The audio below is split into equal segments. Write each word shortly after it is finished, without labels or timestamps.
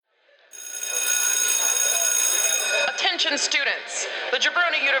Attention students, the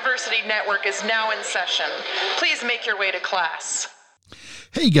Jabroni University Network is now in session. Please make your way to class.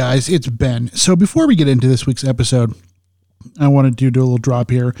 Hey guys, it's Ben. So before we get into this week's episode, I wanted to do a little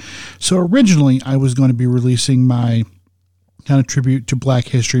drop here. So originally I was going to be releasing my kind of tribute to Black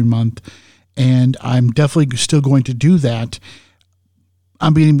History Month, and I'm definitely still going to do that.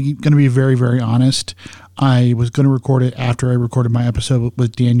 I'm going to be very, very honest. I was going to record it after I recorded my episode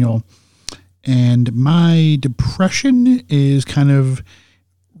with Daniel, and my depression is kind of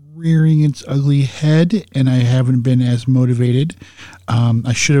rearing its ugly head, and I haven't been as motivated.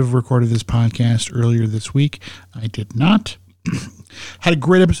 I should have recorded this podcast earlier this week. I did not. Had a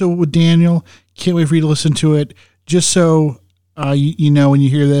great episode with Daniel. Can't wait for you to listen to it. Just so you know, when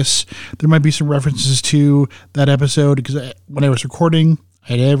you hear this, there might be some references to that episode, because when I was recording,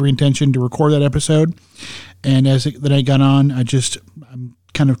 I had every intention to record that episode. And as the night got on, I'm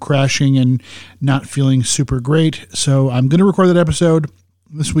kind of crashing and not feeling super great. So I'm going to record that episode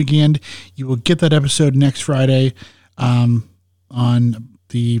this weekend. You will get that episode next Friday, on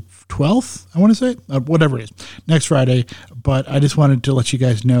the 12th, I want to say, whatever it is, next Friday. But I just wanted to let you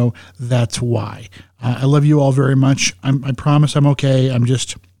guys know that's why. I love you all very much. I promise I'm okay. I'm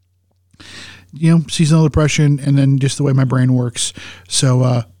just, seasonal depression, and then just the way my brain works.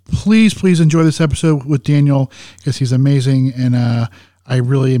 So please enjoy this episode with Daniel, because he's amazing, and I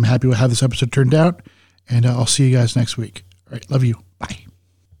really am happy with how this episode turned out. And I'll see you guys next week. All right, love you. Bye.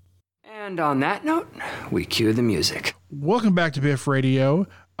 And on that note, we cue the music. Welcome back to Biff Radio.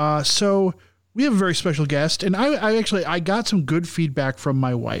 So we have a very special guest, and I got some good feedback from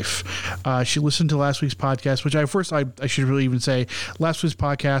my wife. She listened to last week's podcast, which I should really even say last week's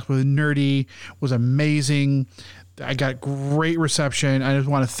podcast with Nerdy was amazing. I got great reception. I just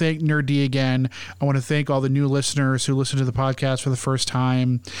want to thank Nerdy again. I want to thank all the new listeners who listened to the podcast for the first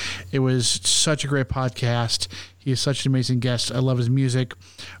time. It was such a great podcast. He is such an amazing guest. I love his music.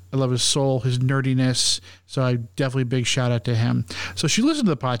 I love his soul, his nerdiness. So I definitely big shout out to him. So she listened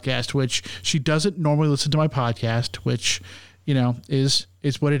to the podcast, which she doesn't normally listen to my podcast, which, is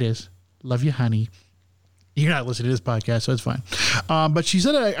what it is. Love you, honey. You're not listening to this podcast, so it's fine. But she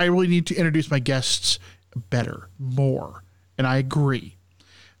said I really need to introduce my guests better, more. And I agree.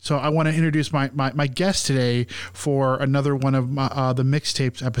 So I want to introduce my guest today for another one of the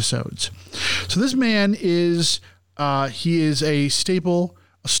mixtapes episodes. So this man is, he is a staple,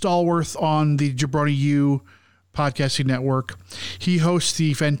 a stalwart on the Jabroni U podcasting network. He hosts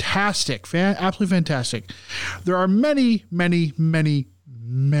the absolutely fantastic. There are many, many, many,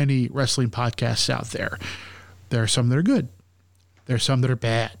 many wrestling podcasts out there. There are some that are good. There are some that are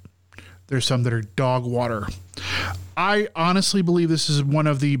bad. There's some that are dog water. I honestly believe this is one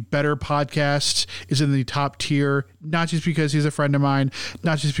of the better podcasts, is in the top tier, not just because he's a friend of mine,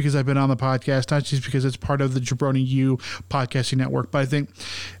 not just because I've been on the podcast, not just because it's part of the Jabroni U podcasting network, but I think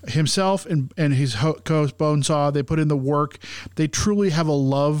himself and his co-host Bonesaw, they put in the work. They truly have a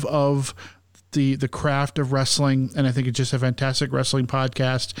love of the craft of wrestling, and I think it's just a fantastic wrestling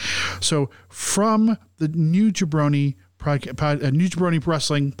podcast. So from the new Jabroni New Jabroni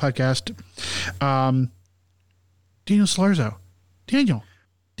Wrestling podcast, Daniel Salarzo. Dan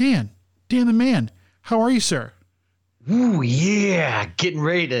the man. How are you, sir? Ooh, yeah. Getting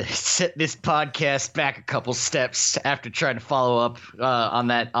ready to set this podcast back a couple steps after trying to follow up on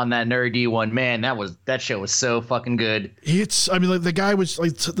that nerdy one. Man, that show was so fucking good. The guy was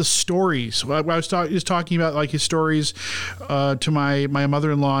like the stories. I was talking about like his stories to my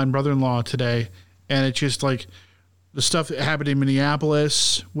mother-in-law and brother-in-law today, and it's just like the stuff that happened in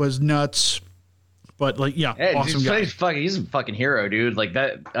Minneapolis was nuts. But like, yeah, awesome guy. He's a fucking hero, dude. Like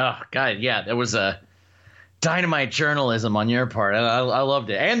that. Oh god, yeah. There was a dynamite journalism on your part. I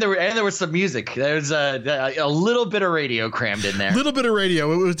loved it, and there was some music. There was a little bit of radio crammed in there. A little bit of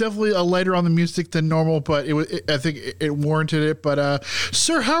radio. It was definitely a lighter on the music than normal, but I think it warranted it. But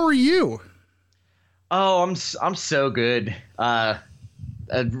sir, how are you? Oh, I'm so good.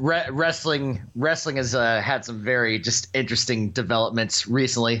 Wrestling has had some very just interesting developments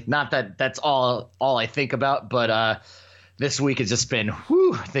recently. Not that that's all I think about, but this week has just been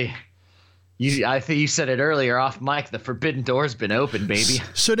I think you said it earlier off mic. The forbidden door's been open, baby.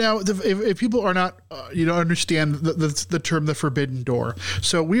 So now, if people are not understand the term the forbidden door,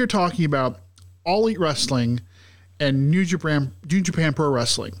 so we are talking about All Elite Wrestling and New Japan Pro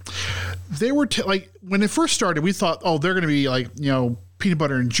Wrestling. They were when it first started, we thought, oh, they're going to be like peanut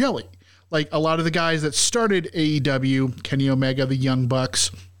butter and jelly. Like a lot of the guys that started AEW, Kenny Omega, the Young Bucks,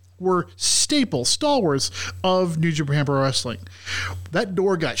 were stalwarts of New Japan Pro Wrestling. That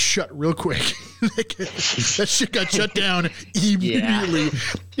door got shut real quick. That shit got shut down immediately. Yeah.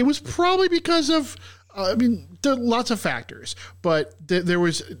 It was probably because of I mean, there are lots of factors, but there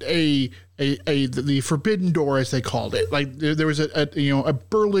was the forbidden door, as they called it. Like there was a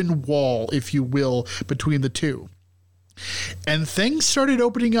Berlin Wall, if you will, between the two. And things started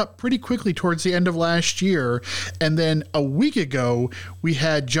opening up pretty quickly towards the end of last year. And then a week ago, we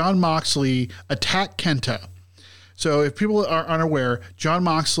had Jon Moxley attack Kenta. So if people are unaware, Jon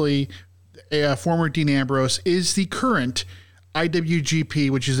Moxley, a former Dean Ambrose, is the current IWGP,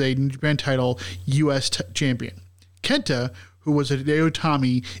 which is a New Japan title, U.S. champion. Kenta, who was a Hideo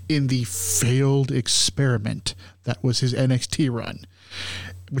Itami in the failed experiment that was his NXT run,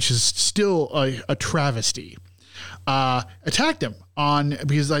 which is still a travesty, attacked him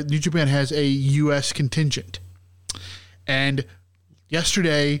because New Japan has a U.S. contingent. And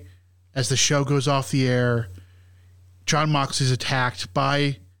yesterday, as the show goes off the air, Jon Moxley is attacked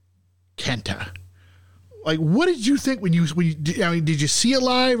by Kenta. Like, what did you think when you did you see it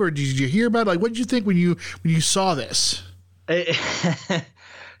live or did you hear about it? Like, what did you think when you saw this?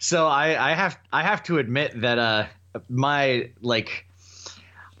 So I have to admit that I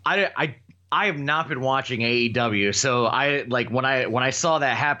have not been watching AEW. So when I saw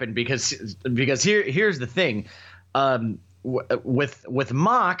that happen because here's the thing, with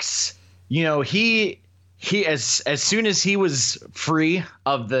Mox, he as soon as he was free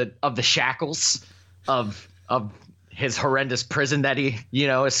of the shackles of his horrendous prison that he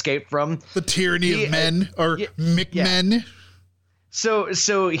escaped from, the tyranny of men or McMen. Yeah.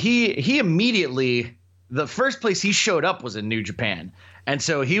 So he immediately, the first place he showed up was in New Japan, and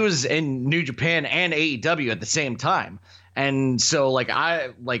so he was in New Japan and AEW at the same time. And so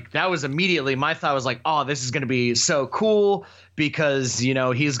that was immediately my thought was like, oh, this is gonna be so cool because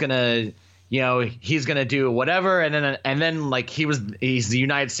he's gonna do whatever, and then he's the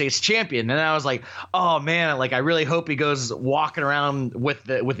United States champion, and I was like, oh man, I really hope he goes walking around with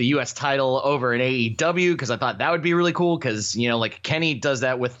the U.S. title over in AEW, because I thought that would be really cool, because Kenny does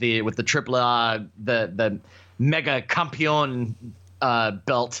that with the triple the Mega Campeon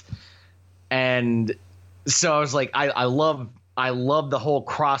belt, and so I was like, I love the whole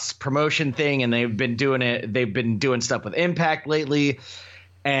cross promotion thing, and they've been doing stuff with Impact lately.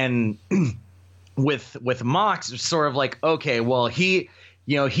 And with Mox, it's sort of like, okay, well, he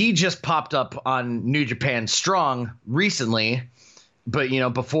just popped up on New Japan Strong recently, but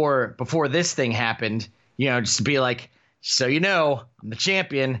before this thing happened, just to be like, so I'm the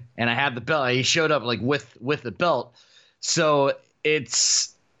champion and I have the belt. He showed up with the belt, so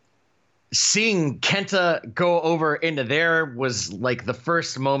it's seeing Kenta go over into there was the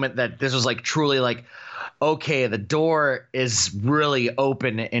first moment that this was truly okay, the door is really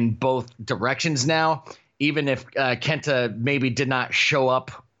open in both directions now, even if Kenta maybe did not show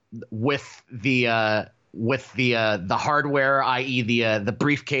up with the hardware, i.e. the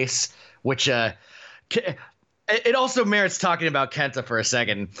briefcase, which it also merits talking about Kenta for a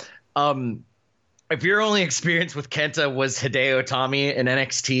second. If your only experience with Kenta was Hideo Itami in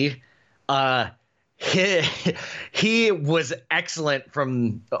NXT, he was excellent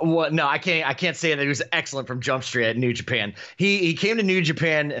from I can't say that he was excellent from Jump Street at New Japan. He came to New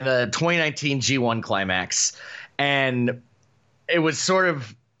Japan in the 2019 G1 Climax, and it was sort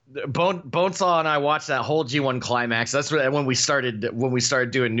of Bonesaw and I watched that whole G1 Climax. That's when we started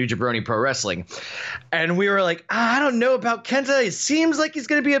doing New Jabroni Pro Wrestling, and we were like, I don't know about Kenta. It seems like he's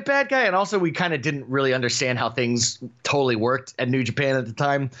going to be a bad guy, and also we kind of didn't really understand how things totally worked at New Japan at the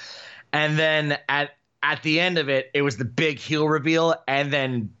time. And then at the end of it, it was the big heel reveal, and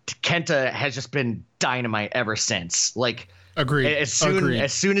then Kenta has just been dynamite ever since. Agreed. As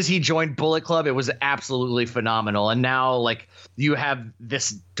soon as he joined Bullet Club, it was absolutely phenomenal. And now you have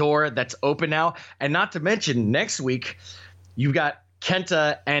this door that's open now, and not to mention next week you've got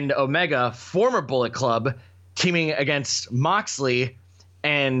Kenta and Omega, former Bullet Club, teaming against Moxley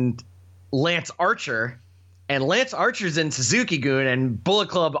and Lance Archer. And Lance Archer's in Suzuki-gun, and Bullet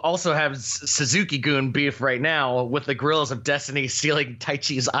Club also has Suzuki-gun beef right now with the Guerrillas of Destiny stealing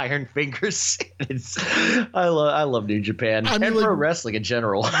Taichi's iron fingers. I love New Japan and pro wrestling in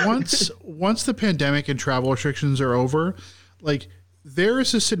general. once the pandemic and travel restrictions are over, there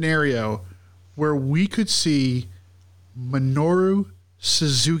is a scenario where we could see Minoru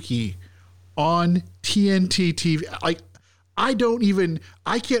Suzuki on TNT TV. I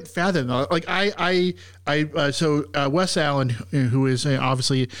can't fathom so Wes Allen, who is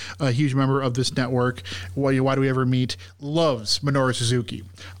obviously a huge member of this network, why do we ever meet, loves Minoru Suzuki.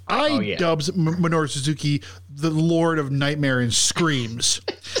 Dubs Minoru Suzuki the Lord of Nightmare and Screams.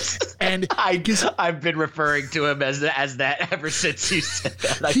 And I've been referring to him as that ever since you said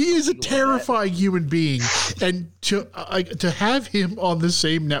that. He is a terrifying human being, and to have him on the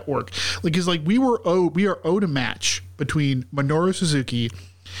same network, because we are owed a match between Minoru Suzuki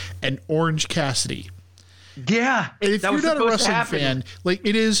and Orange Cassidy. Yeah, and if you're not a wrestling fan,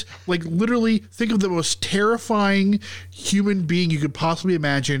 it is literally think of the most terrifying human being you could possibly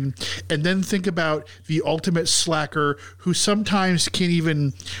imagine, and then think about the ultimate slacker who sometimes can't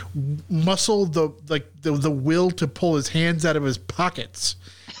even muscle the will to pull his hands out of his pockets,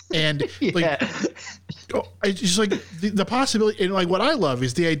 and it's just the possibility. And what I love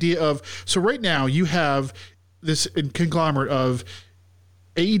is the idea of, so right now you have this conglomerate of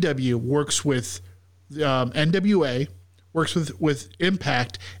AEW works with NWA, works with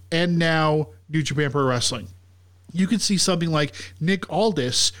Impact, and now New Japan Pro Wrestling. You could see something like Nick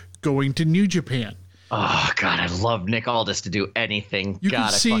Aldis going to New Japan. Oh God, I love Nick Aldis to do anything. You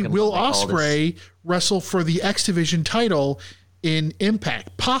could see Will Ospreay wrestle for the X Division title in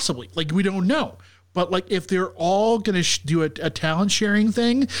Impact, possibly. We don't know. But if they're all going to do a talent sharing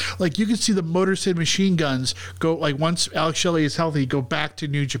thing, you could see the Motor City Machine Guns go, once Alex Shelley is healthy, go back to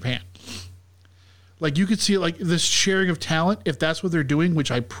New Japan. You could see this sharing of talent, if that's what they're doing,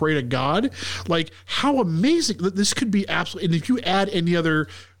 which I pray to God, how amazing this could be. Absolutely. And if you add any other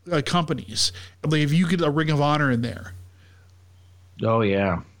companies, if you get a Ring of Honor in there. Oh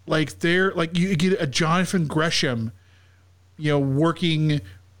yeah. You get a Jonathan Gresham, working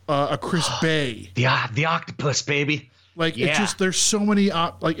a Chris Bay. The octopus, baby. It's just, there's so many,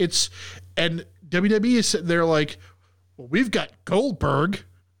 and WWE is sitting there well, we've got Goldberg.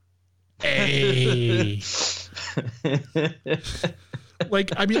 Hey.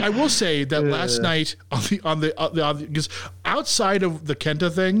 I will say that last night on the because outside of the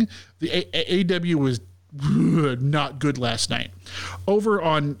Kenta thing, the AEW was not good last night. Over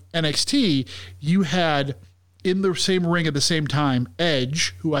on NXT, you had in the same ring at the same time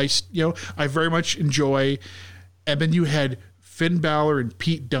Edge, who I very much enjoy, and then you had Finn Balor and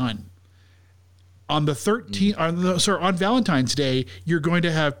Pete Dunne. On the 13th, on Valentine's Day, you're going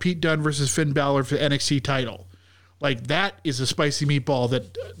to have Pete Dunne versus Finn Balor for the NXT title. That is a spicy meatball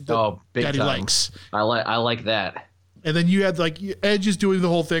that Daddy likes. I like that. And then you had Edge is doing the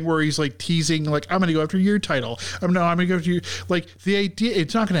whole thing where he's teasing, I'm going to go after your title. I'm going to go after you. The idea,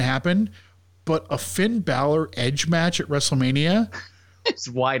 it's not going to happen, but a Finn Balor Edge match at WrestleMania.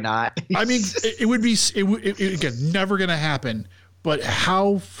 Why not? It would be, again, never going to happen. But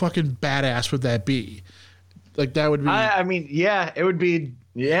how fucking badass would that be? That would be. It would be.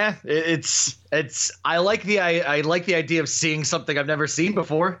 Yeah, it's. I like the idea of seeing something I've never seen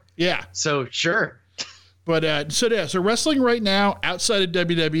before. Yeah. So sure. But so wrestling right now outside of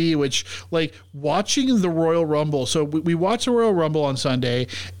WWE, which watching the Royal Rumble. So we watched the Royal Rumble on Sunday,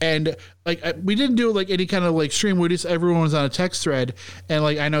 and we didn't do any kind of stream. We just, everyone was on a text thread, and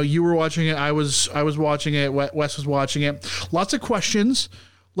I know you were watching it. I was watching it. Wes was watching it. Lots of questions,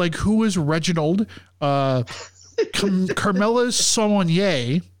 who is Reginald? Carmella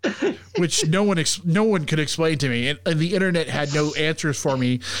Saunier, which no one could explain to me, and the internet had no answers for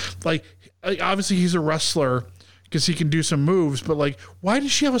me. Obviously he's a wrestler because he can do some moves, but why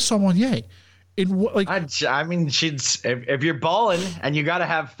does she have a Saunier? She's if you're balling and you got to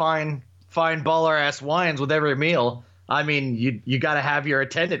have fine baller ass wines with every meal. You got to have your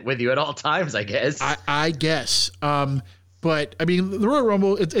attendant with you at all times, I guess. I guess. But the Royal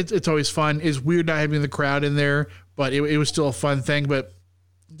Rumble, it's always fun. It's weird not having the crowd in there, but it was still a fun thing. But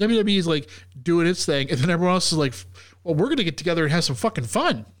WWE is doing its thing, and then everyone else is well, we're gonna get together and have some fucking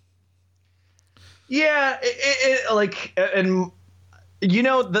fun. Yeah, and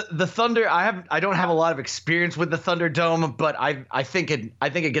the Thunder. I don't have a lot of experience with the Thunderdome, but I think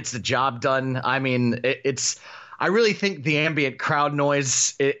it gets the job done. I really think the ambient crowd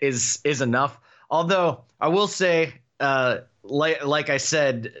noise is enough. Although I will say, like I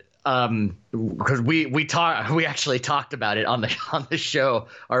said, because we actually talked about it on the show,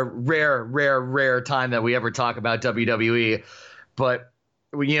 our rare time that we ever talk about WWE, but.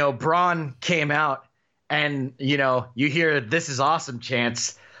 Braun came out and, you hear "This is awesome"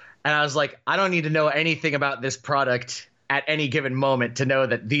 chants. And I was I don't need to know anything about this product at any given moment to know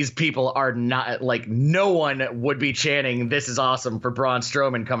that these people are not no one would be chanting "This is awesome" for Braun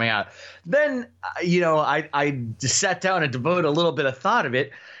Strowman coming out. Then, I just sat down and devoted a little bit of thought of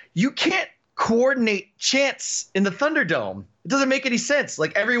it. You can't coordinate chants in the Thunderdome. It doesn't make any sense.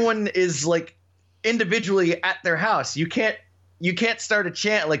 Like everyone is like individually at their house. You can't start a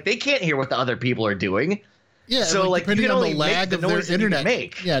chant. Like they can't hear what the other people are doing. Yeah, so like depending on the lag of their internet,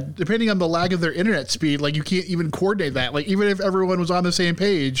 depending on the lag of their internet speed, like you can't even coordinate that. Like even if everyone was on the same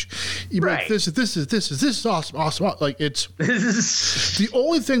page, you'd be like, this is awesome. Like it's the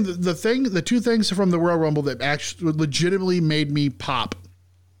only thing, the two things from the Royal Rumble that actually legitimately made me pop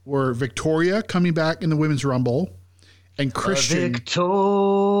were Victoria coming back in the Women's Rumble. And Christian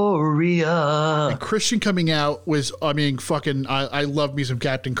Victoria. And Christian coming out was, I mean, fucking, I love me some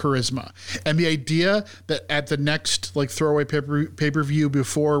Captain Charisma. And the idea that at the next like throwaway pay-per-view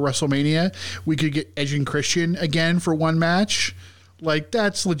before WrestleMania, we could get Edge and Christian again for one match. Like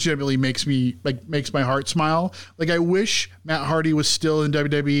that's legitimately makes my heart smile. Like I wish Matt Hardy was still in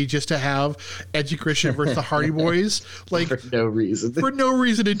WWE just to have Edge and Christian versus the Hardy Boys. Like for no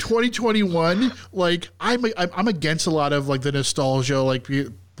reason in 2021. Like I'm against a lot of like the nostalgia like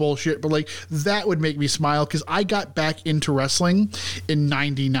bullshit, but like that would make me smile because I got back into wrestling in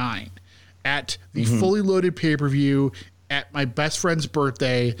 '99 at the fully loaded pay-per-view. At my best friend's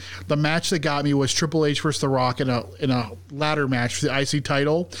birthday, the match that got me was Triple H versus The Rock in a ladder match for the IC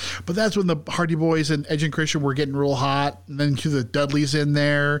title. But that's when the Hardy Boys and Edge and Christian were getting real hot, and then the Dudleys in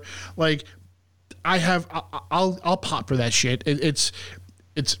there. Like, I'll pop for that shit.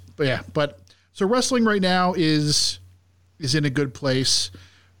 But so wrestling right now is in a good place.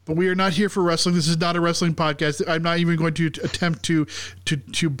 But we are not here for wrestling. This is not a wrestling podcast. I'm not even going to attempt to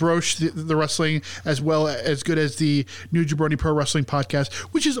broach the wrestling as well as good as the new Jabroni Pro Wrestling podcast,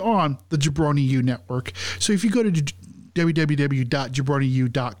 which is on the Jabroni U network. So if you go to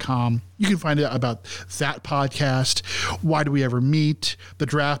www.jabroniu.com, you can find out about that podcast, Why Do We Ever Meet, the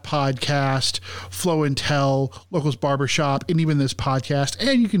Draft Podcast, Flow and Tell, Locals Barbershop, and even this podcast.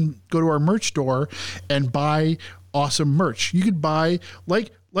 And you can go to our merch store and buy awesome merch. You could buy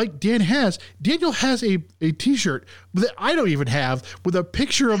like Daniel has a t-shirt that I don't even have with a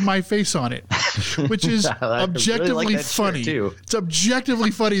picture of my face on it, which is objectively really funny. It's objectively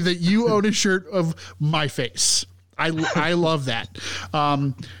funny that you own a shirt of my face. I love that.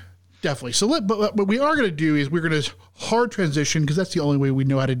 Definitely. So but what we are going to do is we're going to hard transition, because that's the only way we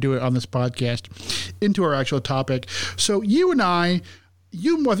know how to do it on this podcast, into our actual topic. So you and I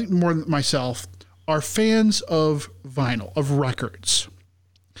think more than myself, are fans of vinyl, of records.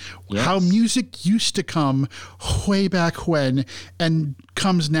 Yes. How music used to come way back when and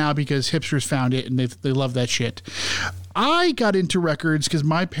comes now because hipsters found it and they love that shit. I got into records because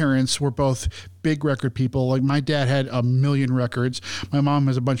my parents were both big record people. Like my dad had 1 million records. My mom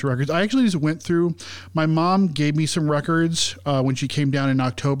has a bunch of records. I actually just went through, my mom gave me some records when she came down in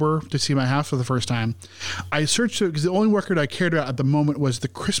October to see my house for the first time. I searched it because the only record I cared about at the moment was the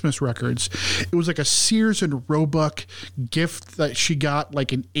Christmas records. It was like a Sears and Roebuck gift that she got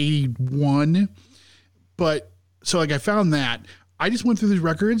like in 81. But so like I found that. I just went through these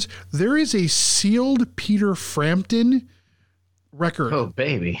records. There is a sealed Peter Frampton record. Oh,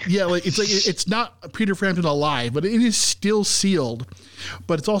 baby. Yeah, like it's not Peter Frampton alive, but it is still sealed.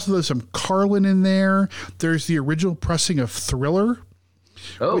 But it's also, there's some Carlin in there. There's the original pressing of Thriller,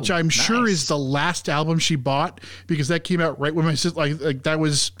 which I'm sure is the last album she bought, because that came out right when my sister, like that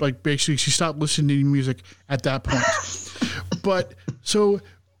was like basically she stopped listening to music at that point. But so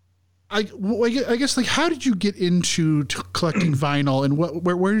I guess, like, how did you get into collecting vinyl, and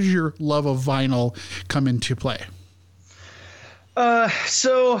where did your love of vinyl come into play?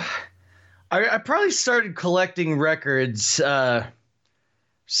 So I probably started collecting records, getting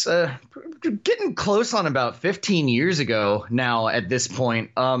close on about 15 years ago now at this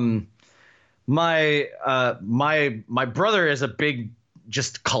point. My brother is a big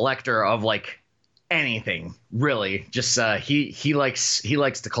just collector of like anything, really. Just he likes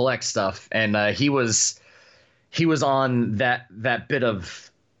to collect stuff, and he was on that bit of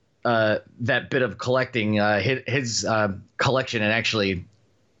collecting. His collection, and actually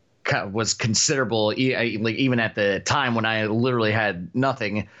was considerable, like even at the time when I literally had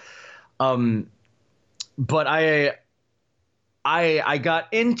nothing. But I got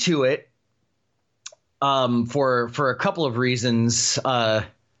into it for a couple of reasons.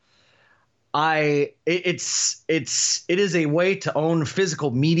 It is a way to own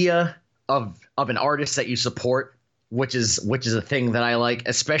physical media of an artist that you support, which is a thing that I like,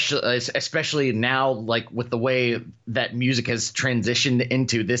 especially now, like with the way that music has transitioned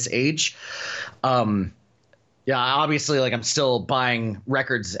into this age. Yeah, obviously, like I'm still buying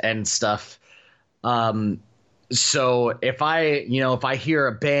records and stuff. So if I hear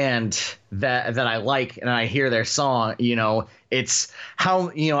a band that I like and I hear their song, it's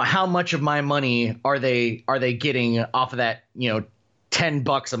how much of my money are they getting off of that,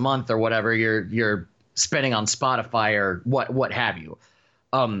 $10 a month or whatever you're spending on Spotify or what have you.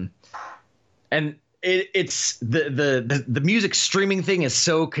 And it's the music streaming thing is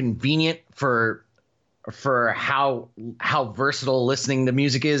so convenient for how versatile listening to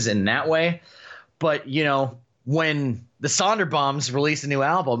music is in that way. But, when the Sonderbombs release a new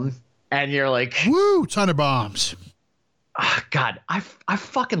album and you're like, woo, Sonderbombs. Oh, God, I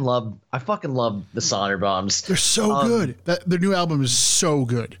fucking love the Sonderbombs. They're so good. Their new album is so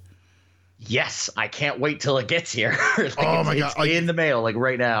good. Yes, I can't wait till it gets here. Oh my God. It's in the mail,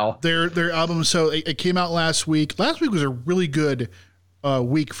 right now. Their album, so it came out last week. Last week was a really good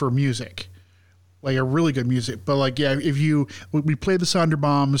week for music. Like a really good music. But we played the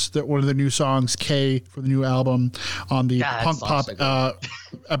Sonderbombs, one of the new songs, K, for the new album on the Punk Pop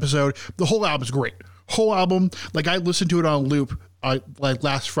episode. The whole album's great. Whole album, I listened to it on loop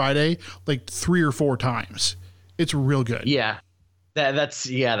last Friday 3 or 4 times. It's real good. Yeah. That's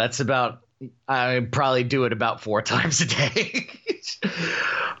about, I probably do it about 4 times a day.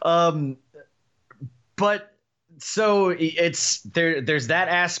 But so there's that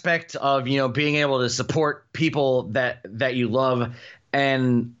aspect of, being able to support people that you love.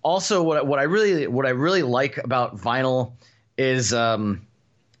 And also what I really like about vinyl is,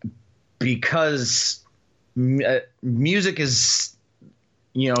 because music is,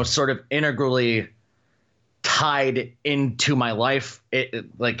 sort of integrally tied into my life.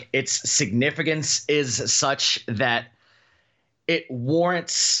 Its significance is such that it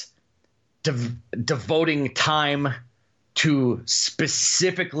warrants devoting time to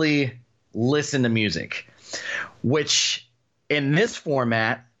specifically listen to music, which in this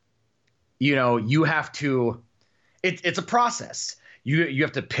format, you have to, it's a process. You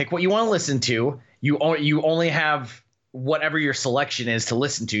have to pick what you want to listen to. You only have whatever your selection is to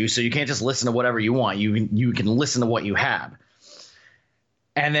listen to, so you can't just listen to whatever you want. You can listen to what you have.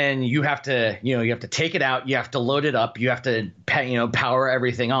 And then you have to take it out, you have to load it up, you have to power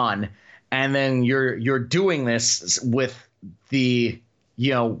everything on. And then you're doing this with the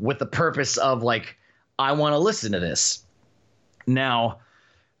purpose of I want to listen to this. Now,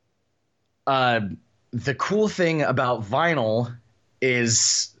 the cool thing about vinyl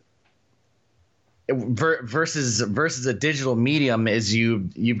is versus a digital medium is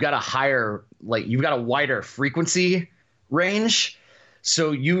you've got a higher, you've got a wider frequency range.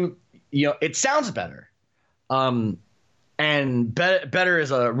 So it sounds better. And better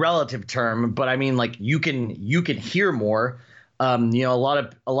is a relative term, but I mean, you can hear more. A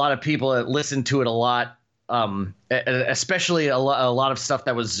lot of people that listen to it a lot, especially a lot of stuff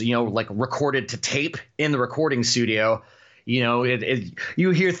that was recorded to tape in the recording studio. You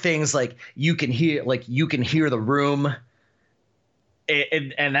hear things you can hear the room,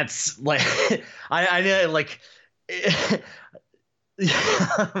 and that's I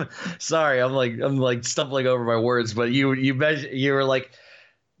sorry, I'm stumbling over my words, but you were the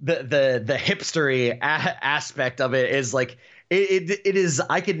hipstery aspect of it is it is.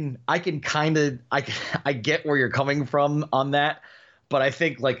 I get where you're coming from on that, but I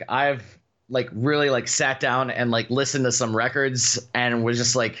think I've really sat down and listened to some records and was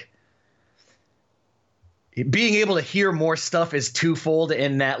just being able to hear more stuff is twofold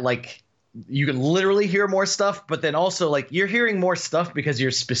in that you can literally hear more stuff, but then also you're hearing more stuff because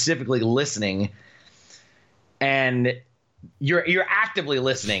you're specifically listening and you're actively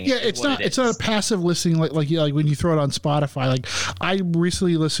listening. Yeah, it's not a passive listening like when you throw it on Spotify. I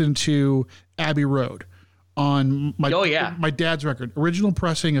recently listened to Abbey Road on my dad's record, original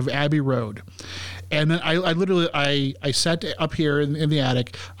pressing of Abbey Road. And then I literally sat up here in the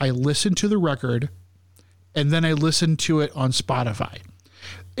attic, I listened to the record, and then I listened to it on Spotify.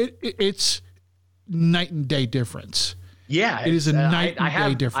 It's night and day difference. Yeah, it is a night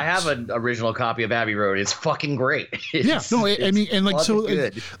and day difference. I have an original copy of Abbey Road. It's fucking great. What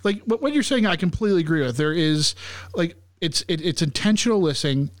you're saying, I completely agree with. There is it's intentional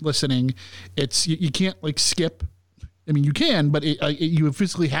listening. It's you can't skip. I mean, you can, but you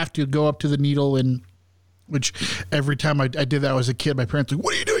physically have to go up to the needle and. Which every time I did that as a kid, my parents were like,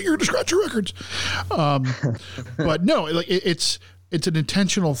 "What are you doing? You're going to scratch your records." But no, it's an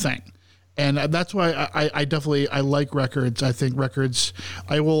intentional thing. And that's why I definitely like records. I think records,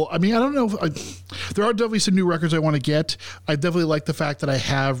 I don't know. There are definitely some new records I want to get. I definitely like the fact that I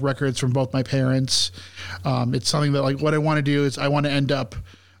have records from both my parents. It's something that what I want to do is I want to end up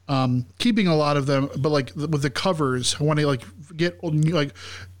keeping a lot of them, but like with the covers, I want to like get like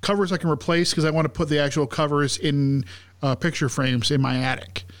covers I can replace because I want to put the actual covers in picture frames in my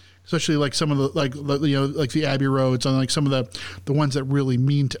attic. Especially like some of the like the Abbey Roads and like some of the ones that really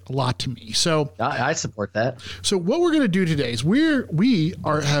mean a lot to me. So I support that. So what we're gonna do today is we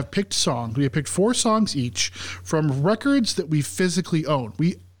have picked songs. We have picked 4 songs each from records that we physically own.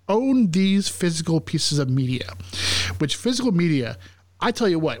 We own these physical pieces of media, which physical media, I tell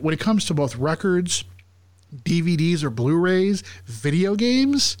you what, when it comes to both records, DVDs or Blu-rays, video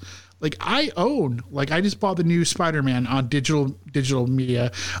games, like I just bought the new Spider-Man on digital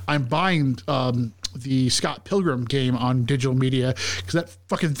media. I'm buying the Scott Pilgrim game on digital media because that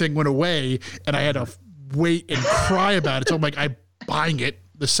fucking thing went away and I had to wait and cry about it. So I'm like, I'm buying it.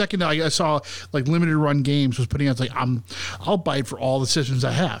 The second I saw like Limited Run Games was putting out, it's like I'll buy it for all the systems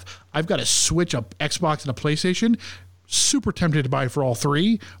I have. I've got a Switch, a Xbox, and a PlayStation. Super tempted to buy for all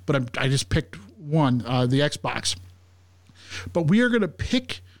 3, but I just picked one, the Xbox. But we are going to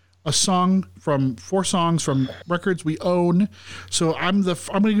pick a song from 4 songs from records we own. So I'm going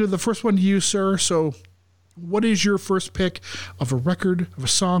to give the first one to you, sir. So what is your first pick of a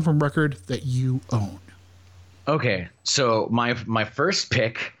song from record that you own? Okay, so my first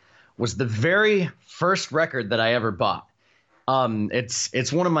pick was the very first record that I ever bought.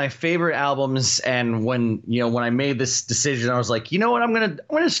 It's one of my favorite albums, and when I made this decision, I was like, you know what, I'm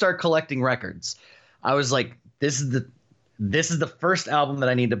gonna start collecting records. I was like, this is the first album that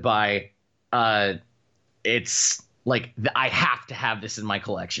I need to buy. It's like I have to have this in my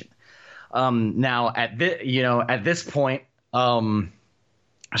collection. Now at this point, it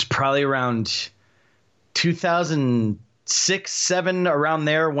was probably around 2006, 2007, around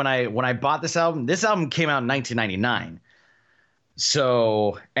there when I bought this album. This album came out in 1999.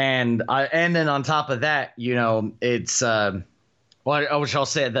 So and then on top of that, it's which I'll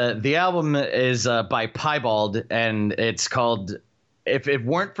say the album is by Piebald, and it's called If It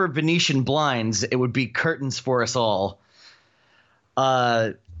Weren't for Venetian Blinds, It Would Be Curtains for Us All.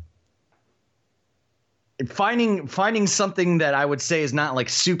 Finding something that I would say is not like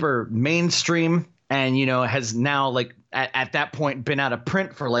super mainstream and has now like at that point been out of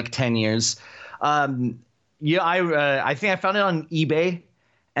print for like 10 years. I think I found it on eBay,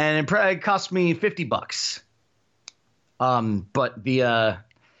 and it cost me $50. But the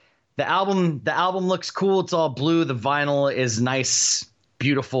album looks cool. It's all blue. The vinyl is nice,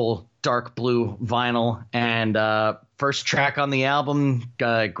 beautiful, dark blue vinyl. And first track on the album,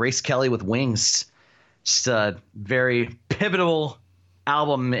 Grace Kelly with Wings. Just a very pivotal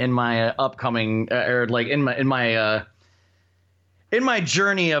album in my upcoming in my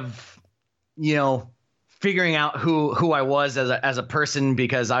journey of figuring out who I was as a person,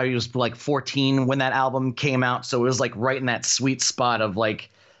 because I was like 14 when that album came out. So it was like right in that sweet spot of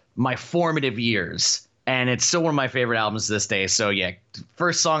like my formative years. And it's still one of my favorite albums to this day. So yeah,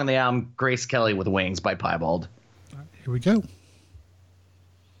 first song on the album, Grace Kelly with Wings by Piebald. Here we go.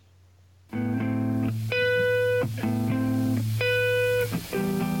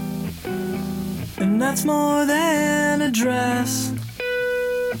 And that's more than a dress.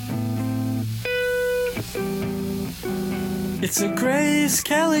 It's a Grace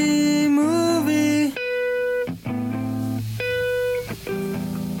Kelly movie.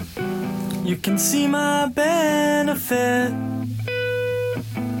 You can see my benefit.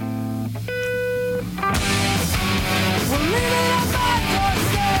 We're leaving on my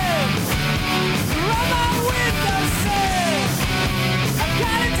doorstep. We're on my windowsill. I've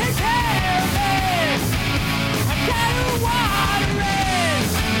gotta take care of it. I've gotta water it.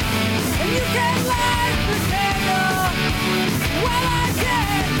 And you can light the candle while I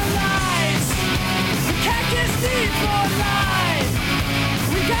get the lights. The cactus needs more light.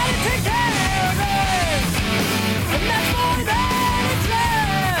 We gotta take care of it. And that's more than a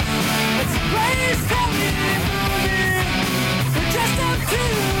dress. It's a Grace Kelly movie. We're dressed up to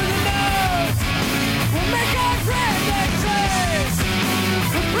the nose. We'll make our grand exits.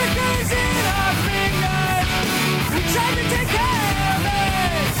 With prickers in our fingers. We try to take care of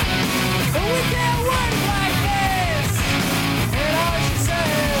it. But we can't work like this. And all she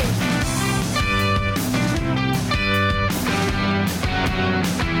says.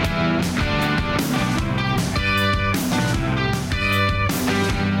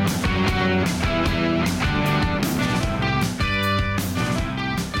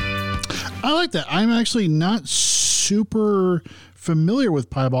 I like that. I'm actually not super familiar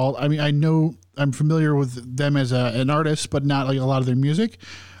with Piebald. I mean, I'm familiar with them as an artist, but not like a lot of their music.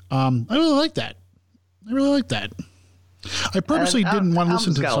 I really like that. I purposely didn't want to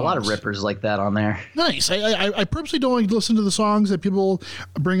listen to the got songs. a lot of rippers like that on there. Nice. I purposely don't like to listen to the songs that people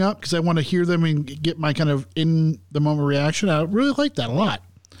bring up because I want to hear them and get my kind of in the moment reaction. I really like that a lot.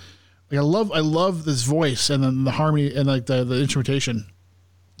 Like I love this voice and then the harmony and like the instrumentation.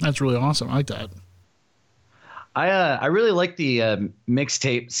 That's really awesome. I like that. I really like the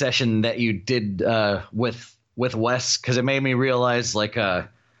mixtape session that you did with Wes, because it made me realize like Wes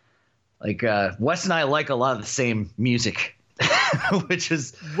and I like a lot of the same music, which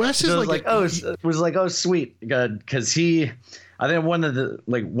is Wes is oh sweet, because I think one of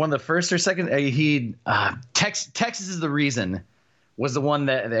the first or second Texas is the Reason was the one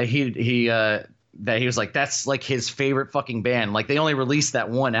that he was like, that's like his favorite fucking band. Like they only released that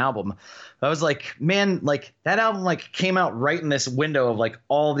one album. I was like, man, like that album like came out right in this window of like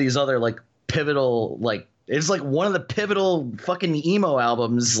all these other like pivotal, like it's like one of the pivotal fucking emo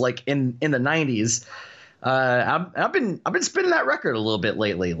albums like in the 90s. I've been spinning that record a little bit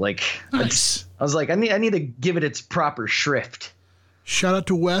lately. Like nice. I was like, I need to give it its proper shrift. Shout out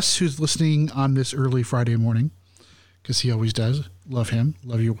to Wes, who's listening on this early Friday morning, because he always does. Love him.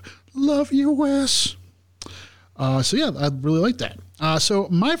 Love you, Wes. So yeah, I really like that. So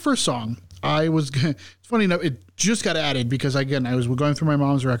my first song, it's funny enough, it just got added because again, I was going through my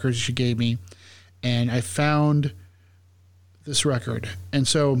mom's records she gave me, and I found this record. And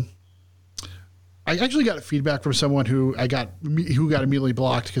so I actually got feedback from someone who got immediately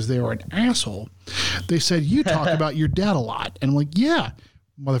blocked because they were an asshole. They said, you talk about your dad a lot. And I'm like, yeah,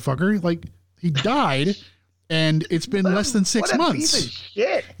 motherfucker. Like he died and it's been less than 6 months. Piece of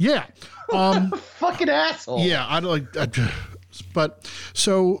shit. Yeah. Fucking asshole. Yeah. But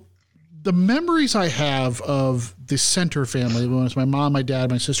so the memories I have of the Center family, when it was my mom, my dad,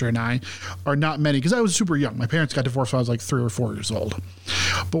 my sister, and I, are not many because I was super young. My parents got divorced when I was like 3 or 4 years old.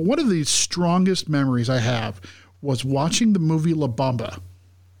 But one of the strongest memories I have was watching the movie La Bamba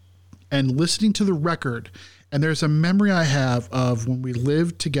and listening to the record. And there's a memory I have of when we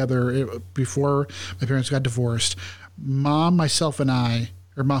lived together before my parents got divorced. Mom, my sister, and I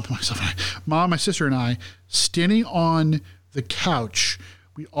standing on the couch.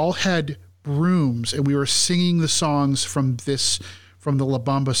 We all had brooms and we were singing the songs from the La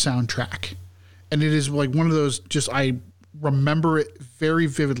Bamba soundtrack. And it is like one of those, I remember it very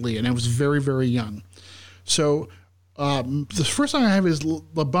vividly, and I was very, very young. So the first song I have is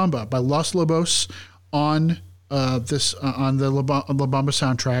La Bamba by Los Lobos on the La Bamba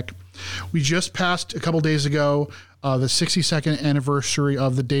soundtrack. We just passed a couple days ago the 62nd anniversary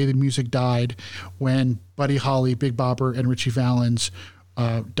of the day the music died, when Buddy Holly, Big Bopper, and Richie Valens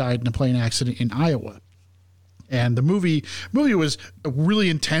died in a plane accident in Iowa. And the movie was really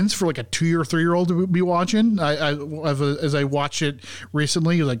intense for like a 2 or 3 year old to be watching. As I watched it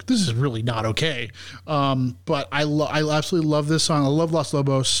recently, I was like, this is really not okay. But I absolutely love this song. I love Los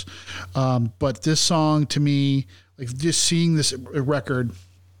Lobos. But this song to me, like just seeing this record,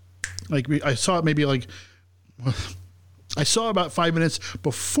 like I saw it maybe like, I saw about 5 minutes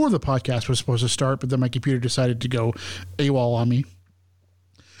before the podcast was supposed to start, but then my computer decided to go AWOL on me.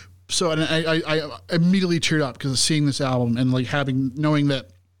 So and I immediately teared up because of seeing this album and like knowing that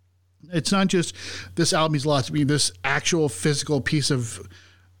it's not just this album means a lot to me, this actual physical piece of,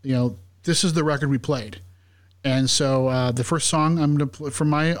 this is the record we played. And so the first song I'm going to play from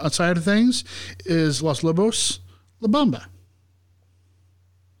my side of things is Los Lobos, La Bamba.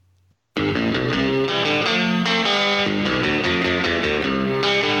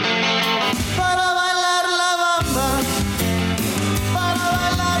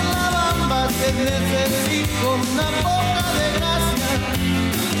 Necesito una poca de gracia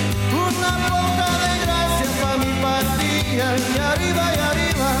para mi patria. Y arriba,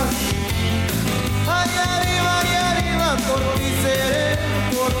 por ti seré,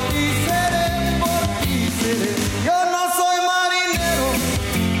 por ti seré, por ti seré. Yo no soy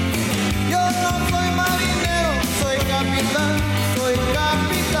marinero, soy capitán, soy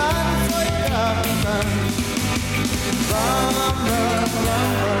capitán, soy capitán. Bamba, bamba.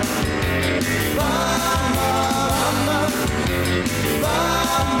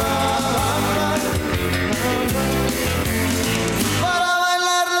 Para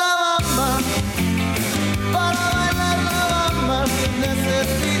bailar la bamba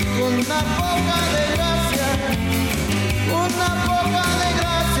necesito una poca de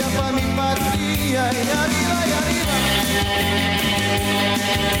gracia para mi patria. Y arriba.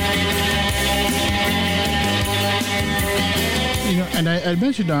 And I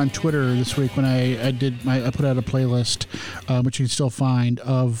mentioned on Twitter this week when I put out a playlist, which you can still find,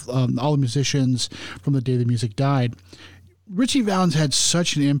 of all the musicians from the day the music died. Richie Valens had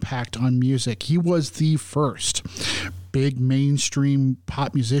such an impact on music. He was the first. big mainstream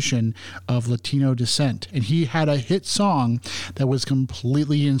pop musician of Latino descent. And he had a hit song that was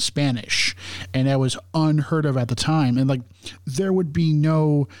completely in Spanish, and that was unheard of at the time. And like, there would be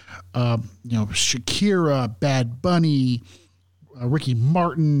no, Shakira, Bad Bunny, Ricky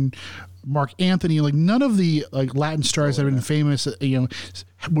Martin, Mark Anthony, like none of the like Latin stars that have been famous,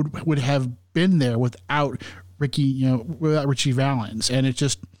 would have been there without without Richie Valens. And it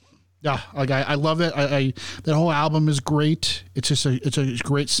just, I love it. That whole album is great. It's a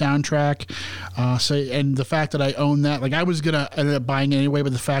great soundtrack. And the fact that I own that, like I was gonna end up buying it anyway,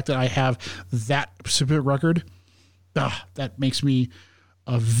 but the fact that I have that specific record, that makes me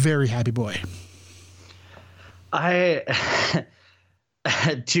a very happy boy.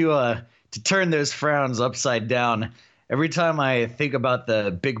 To turn those frowns upside down, every time I think about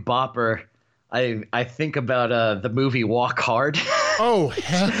the Big Bopper, I think about the movie Walk Hard. Oh,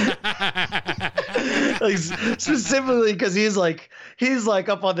 like, specifically because he's like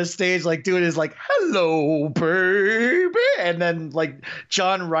up on the stage like doing his like hello baby, and then like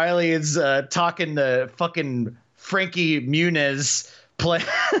John Riley is talking to fucking Frankie Muniz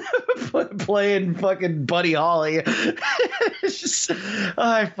playing fucking Buddy Holly. It's just,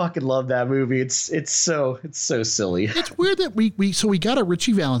 I fucking love that movie. It's so silly. It's weird that we got a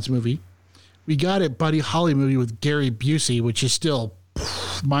Richie Valens movie, we got a Buddy Holly movie with Gary Busey, which is still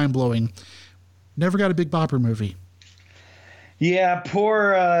mind blowing. Never got a Big Bopper movie. Yeah,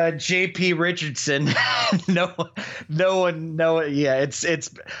 poor J.P. Richardson. No one. Yeah, it's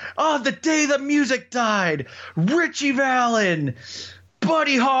the day the music died. Richie Valens,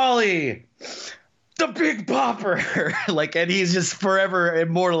 Buddy Holly, the Big Bopper. Like, and he's just forever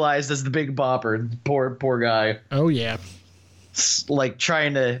immortalized as the Big Bopper. Poor guy. Oh yeah. It's like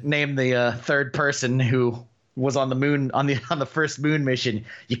trying to name the third person who was on the moon on the first moon mission.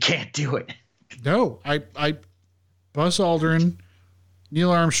 You can't do it. No, I Buzz Aldrin,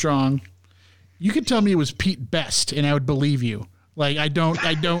 Neil Armstrong. You could tell me it was Pete Best, and I would believe you. Like I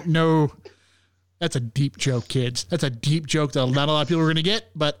don't know. That's a deep joke, kids. That's a deep joke that not a lot of people are going to get,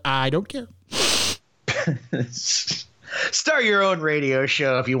 but I don't care. Start your own radio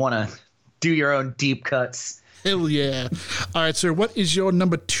show if you want to do your own deep cuts. Hell yeah. All right, sir, what is your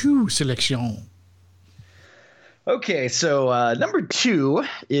number 2 selection? Okay, so number 2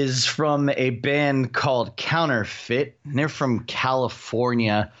 is from a band called Counterfeit, and they're from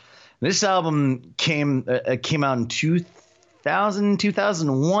California. This album came out in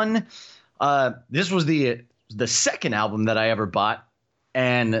 2001. This was the second album that I ever bought,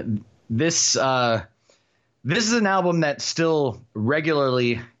 and this is an album that still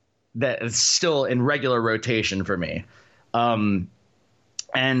that is still in regular rotation for me. And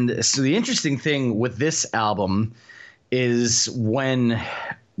so the interesting thing with this album is when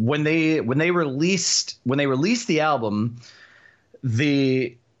they released the album,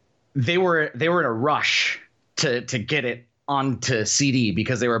 they were in a rush to get it onto CD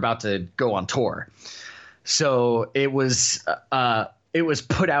because they were about to go on tour. So it was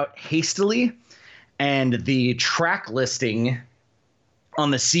put out hastily, and the track listing on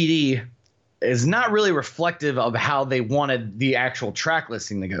the CD is not really reflective of how they wanted the actual track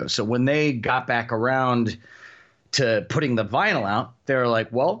listing to go. So when they got back around to putting the vinyl out, they were like,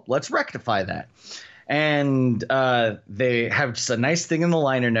 well, let's rectify that. And they have just a nice thing in the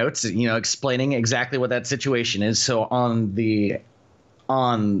liner notes, explaining exactly what that situation is. So on the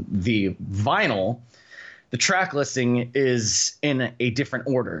vinyl, the track listing is in a different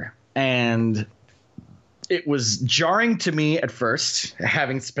order. And it was jarring to me at first,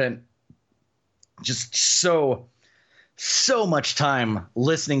 having spent just so much time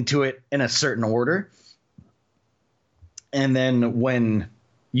listening to it in a certain order. And then when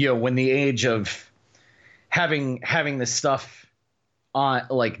the age of having this stuff on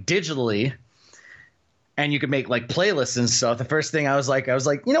like digitally, and you could make like playlists and stuff, the first thing I was like,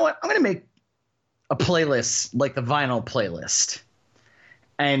 you know what? I'm going to make a playlist like the vinyl playlist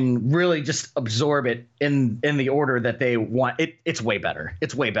and really just absorb it in the order that they want. It's way better.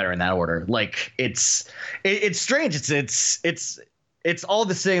 It's way better in that order. Like it's strange. It's all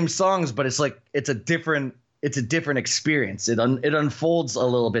the same songs, but it's like it's a different experience. It unfolds a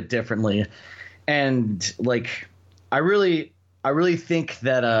little bit differently. And like I really think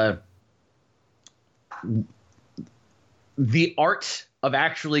that the art of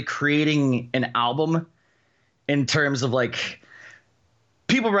actually creating an album, in terms of like,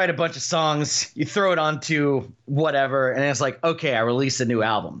 people write a bunch of songs, you throw it onto whatever, and it's like, okay, I released a new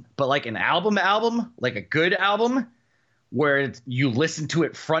album. But like an album, like a good album, where you listen to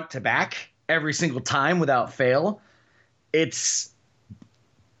it front to back every single time without fail, it's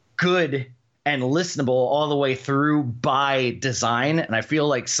good and listenable all the way through by design. And I feel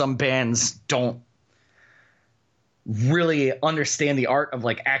like some bands don't really understand the art of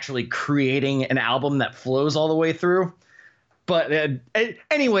like actually creating an album that flows all the way through. But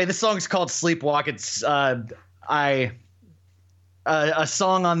anyway, the song's called Sleepwalk. It's a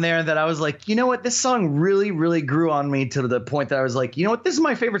song on there that I was like, you know what, this song really, really grew on me to the point that I was like, you know what, this is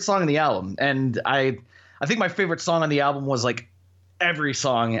my favorite song on the album. And I think my favorite song on the album was like every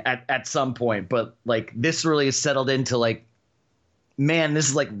song at some point, but like this really settled into like, man, this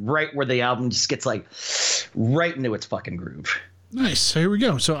is like right where the album just gets like right into its fucking groove. Nice. So here we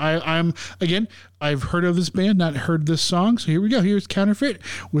go. So I'm again, I've heard of this band, not heard this song. So here we go. Here's Counterfeit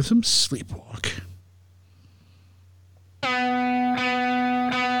with some Sleepwalk.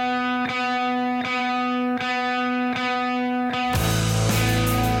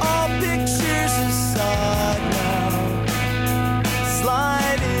 All pictures aside now,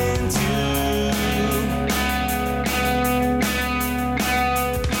 slide into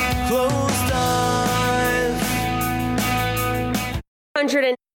closed eyes.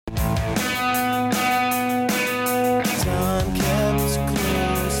 100 Time kept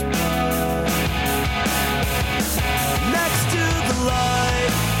close by. Next to the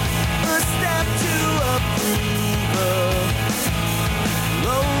light, a step to approve a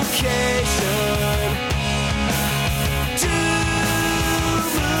location to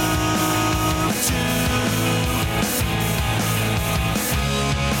move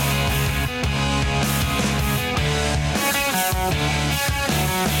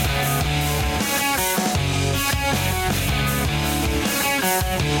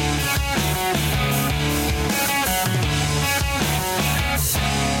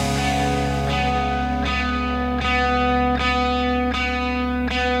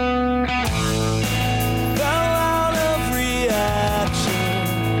fell out of reaction,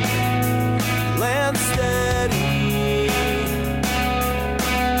 land steady.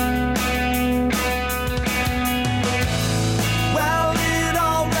 Well, it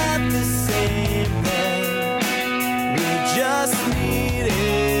all meant the same thing. We just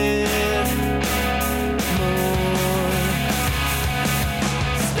needed more.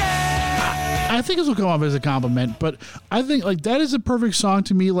 Stay. I think this will come off as a compliment, but I think like that is a perfect song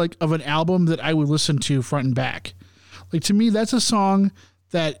to me, like of an album that I would listen to front and back. Like to me, that's a song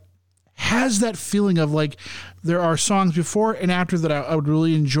that has that feeling of like there are songs before and after that I would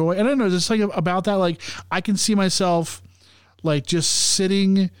really enjoy. And I don't know, just like about that, like I can see myself like just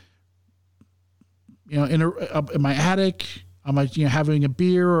sitting, in my attic, I'm like, having a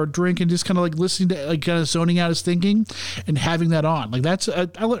beer or a drink and just kind of like listening to like kind of zoning out his thinking and having that on. Like that's, I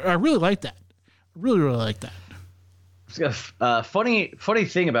really like that. Really, really like that. Funny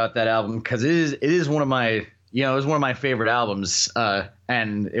thing about that album, because it is one of my it was one of my favorite albums,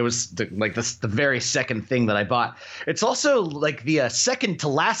 and it was the very second thing that I bought. It's also like the second to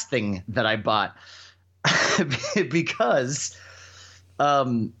last thing that I bought because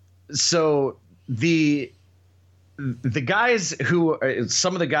so the guys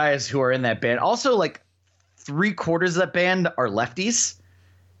some of the guys who are in that band, also like 3/4 of that band are lefties,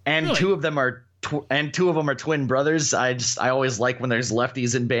 and Really? two of them are twin brothers. I always like when there's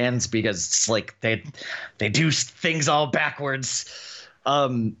lefties in bands because it's like they do things all backwards.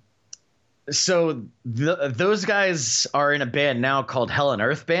 So those guys are in a band now called Hell on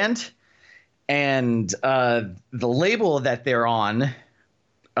Earth Band, and the label that they're on,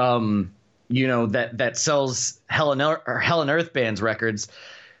 that sells Hell on Earth Band's records.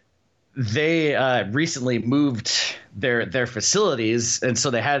 They recently moved their facilities, and so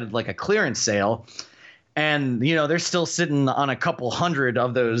they had like a clearance sale, and they're still sitting on a couple hundred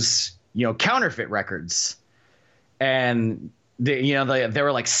of those counterfeit records, and they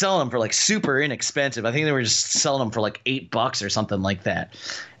were like selling them for like super inexpensive. I think they were just selling them for like $8 or something like that.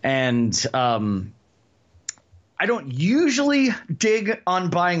 And I don't usually dig on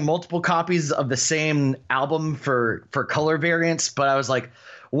buying multiple copies of the same album for color variants, but I was like,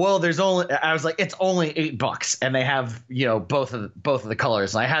 well, it's only $8, and they have both of the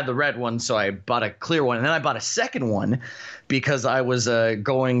colors. And I had the red one, so I bought a clear one, and then I bought a second one because I was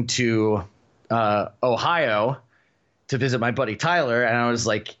going to Ohio to visit my buddy Tyler, and I was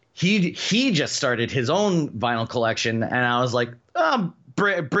like, he just started his own vinyl collection, and I was like,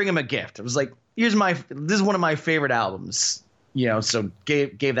 bring him a gift. I was like, this is one of my favorite albums, so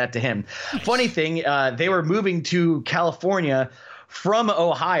gave that to him. Funny thing, they were moving to California from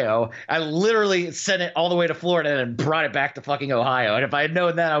Ohio. I literally sent it all the way to Florida and brought it back to fucking Ohio. And if I had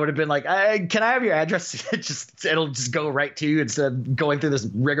known that, I would have been like, can I have your address? It'll just go right to you instead of going through this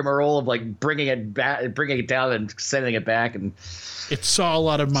rigmarole of like bringing it back, bringing it down and sending it back. And it saw a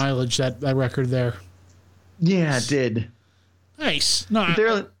lot of mileage, that record there. Yeah, it did. Nice.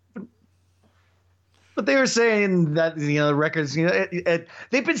 No, but they were saying that, the records,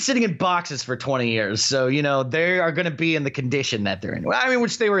 they've been sitting in boxes for 20 years. So, they are going to be in the condition that they're in. I mean,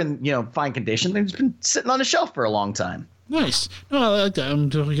 which they were in, fine condition. They've just been sitting on a shelf for a long time. Nice. No, I like that. I'm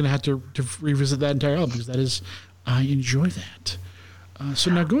definitely going to have to revisit that entire album because I enjoy that.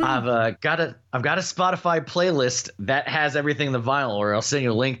 So now go ahead. I've got a Spotify playlist that has everything in the vinyl, or I'll send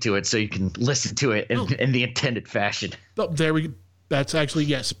you a link to it so you can listen to it in the intended fashion. Oh, there we go. That's actually,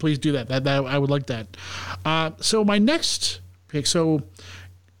 yes, please do that. That I would like that. So my next pick, so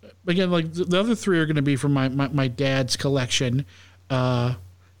again, like the other three are going to be from my dad's collection.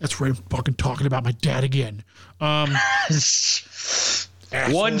 That's right, I'm fucking talking about my dad again. 1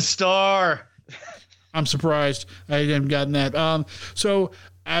 star. I'm surprised I haven't gotten that. So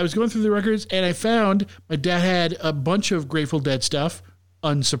I was going through the records and I found my dad had a bunch of Grateful Dead stuff,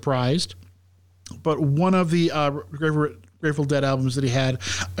 unsurprised. But one of the Grateful Dead albums that he had,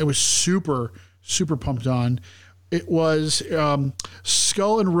 I was super, super pumped on. It was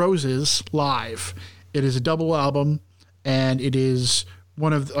Skull and Roses Live. It is a double album, and it is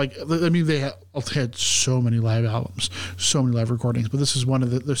one of, they had so many live albums, so many live recordings, but this is one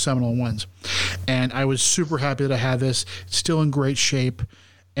of the seminal ones. And I was super happy that I had this. It's still in great shape.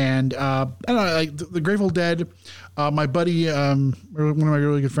 And I don't know, like the Grateful Dead, my buddy, one of my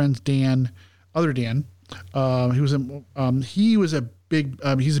really good friends, Dan, he's a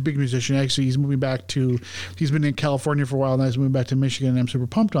big musician. Actually, he's been in California for a while, and he's moving back to Michigan, and I'm super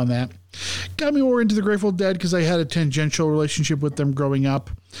pumped on that. Got me more into the Grateful Dead because I had a tangential relationship with them growing up,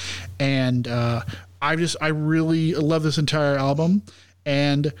 and I really love this entire album.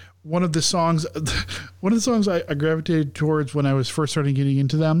 And one of the songs I gravitated towards when I was first starting getting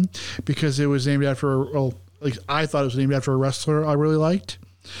into them, because it was named after I thought it was named after a wrestler I really liked.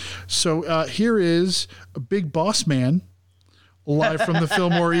 So here is a Big Boss Man, live from the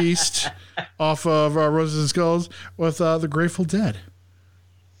Fillmore East, off of Roses and Skulls, with the Grateful Dead.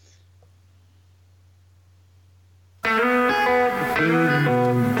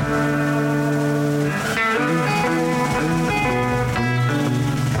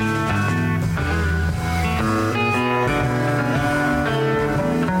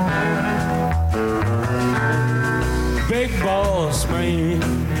 Big boss man,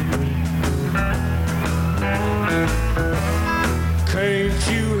 can't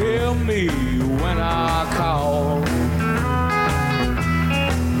you hear me when I call?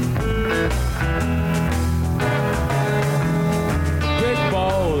 Big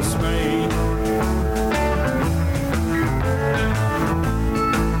boss man,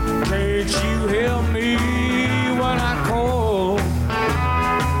 can't you hear me when I call?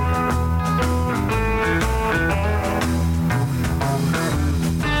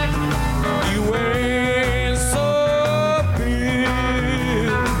 You ain't so big,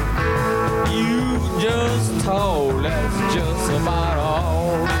 you just tall, that's just about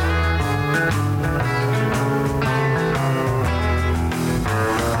all.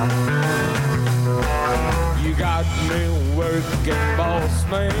 You got me working, boss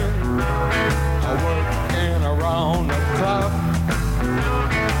man, working around the clock.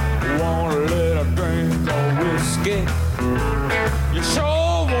 Want a little drink of whiskey, you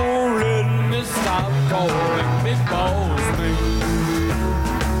sure won't let me stop calling me boss man.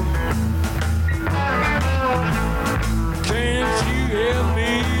 Can't you hear me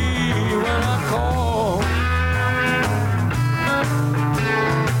when I call?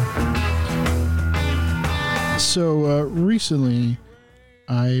 So recently,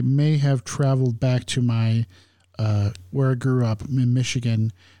 I may have traveled back to my where I grew up in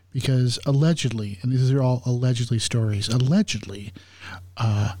Michigan, because allegedly, and these are all allegedly stories, allegedly,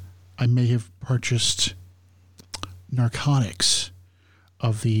 I may have purchased narcotics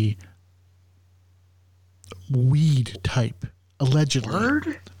of the weed type. Allegedly.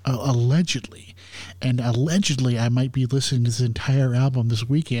 Word? Allegedly. And allegedly, I might be listening to this entire album this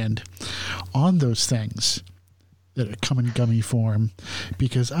weekend on those things that come in gummy form,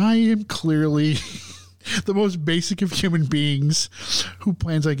 because I am clearly the most basic of human beings who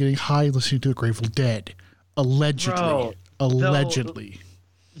plans on getting high listening to the Grateful Dead. Allegedly. Bro, allegedly.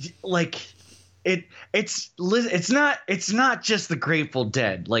 It's not just the Grateful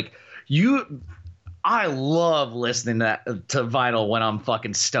Dead. I love listening to vinyl when I'm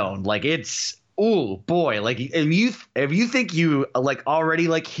fucking stoned. Like, it's Ooh, boy, like if you think you like already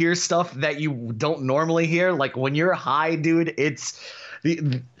like hear stuff that you don't normally hear, like when you're high, dude, it's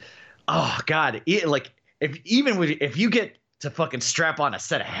oh god, like if you get to fucking strap on a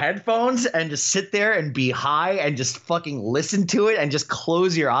set of headphones and just sit there and be high and just fucking listen to it and just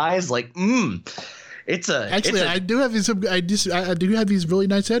close your eyes, like I do have these. I do have these really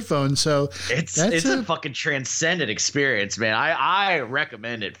nice headphones. So it's a fucking transcendent experience, man. I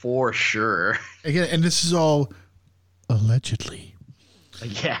recommend it for sure. Again, and this is all allegedly.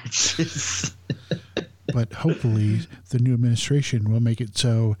 Yeah. It's just But hopefully the new administration will make it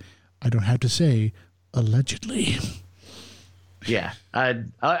so I don't have to say allegedly. Yeah.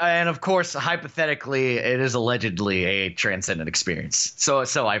 And of course, hypothetically, it is allegedly a transcendent experience. So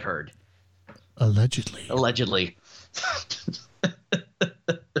I've heard. Allegedly.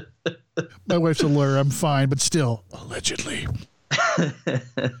 My wife's a lawyer. I'm fine, but still, allegedly.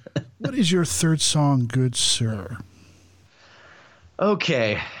 What is your third song, good sir?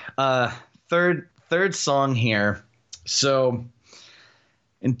 Okay. Third song here. So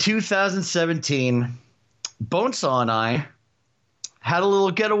in 2017, Bonesaw and I had a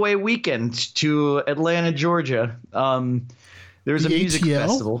little getaway weekend to Atlanta, Georgia. There was a music ATL?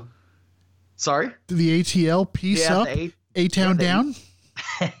 festival. Sorry? The ATL piece Yeah, up, A-Town down?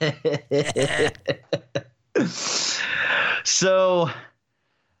 So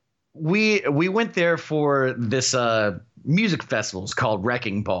we went there for this music festival. It's called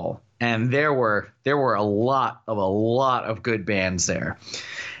Wrecking Ball, and there were a lot of good bands there,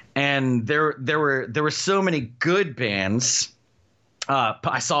 and there were so many good bands.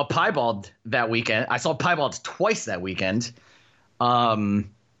 I saw Piebald that weekend. I saw Piebald twice that weekend.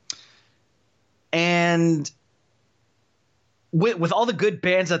 And with all the good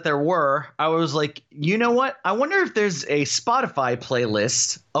bands that there were, I was like, you know what? I wonder if there's a Spotify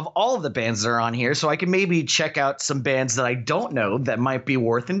playlist of all of the bands that are on here, so I can maybe check out some bands that I don't know that might be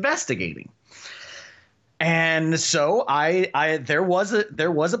worth investigating. And so there was a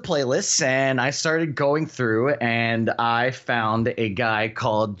playlist, and I started going through, and I found a guy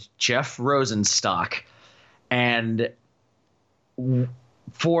called Jeff Rosenstock, and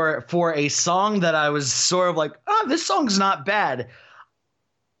for a song that I was sort of like, oh, this song's not bad.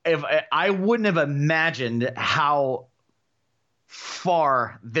 If I wouldn't have imagined how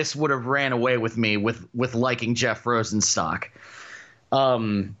far this would have ran away with me with liking Jeff Rosenstock.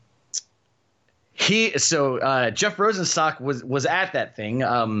 Jeff Rosenstock was at that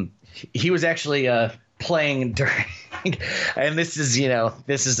thing. He was actually playing during, and this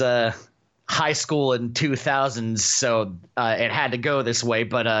is a high school in 2000s, so it had to go this way,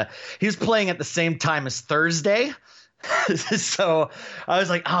 but he was playing at the same time as Thursday. So I was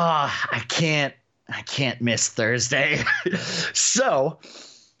like, I can't miss Thursday. So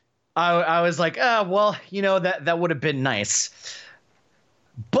I was like, well, that would have been nice.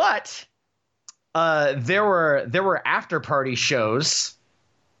 But there were after party shows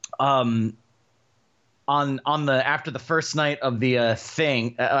after the first night of the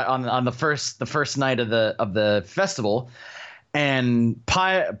thing, on the first night of the festival, and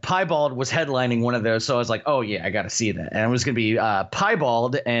Piebald was headlining one of those, so I was like, oh yeah, I got to see that. And it was gonna be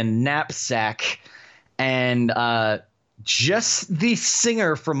Piebald and Knapsack and just the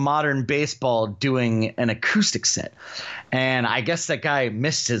singer from Modern Baseball doing an acoustic set. And I guess that guy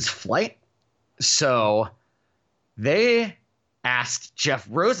missed his flight, so they asked Jeff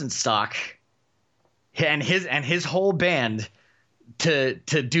Rosenstock and his whole band to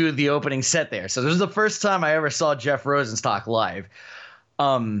do the opening set there. So this was the first time I ever saw Jeff Rosenstock live.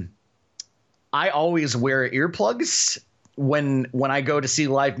 I always wear earplugs when I go to see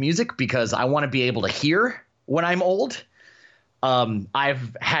live music because I want to be able to hear when I'm old.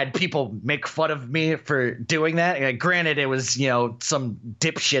 I've had people make fun of me for doing that. And granted, it was, some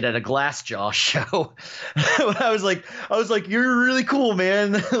dipshit at a Glassjaw show. I was like, you're really cool,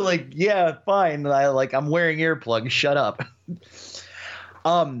 man. Like, yeah, fine. I'm wearing earplugs. Shut up.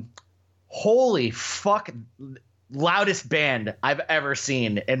 Holy fuck. Loudest band I've ever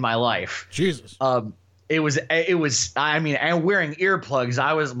seen in my life. Jesus. It was, and wearing earplugs,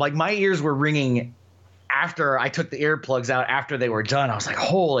 I was like, my ears were ringing after I took the earplugs out after they were done. I was like,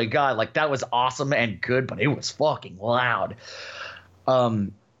 holy God, like that was awesome and good, but it was fucking loud.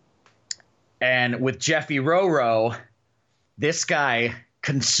 And with Jeffy Roro, this guy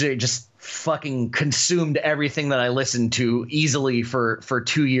just fucking consumed everything that I listened to easily for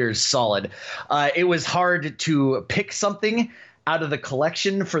 2 years solid. It was hard to pick something out of the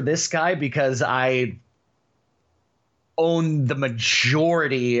collection for this guy because I own the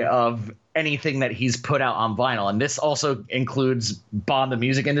majority of anything that he's put out on vinyl, and this also includes Bomb the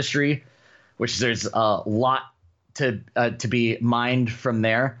Music Industry, which there's a lot to be mined from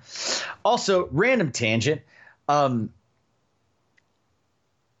there. Also, random tangent.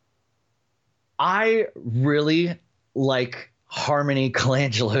 I really like Harmony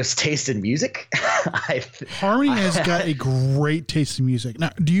Colangelo's taste in music. Harmony has got a great taste in music.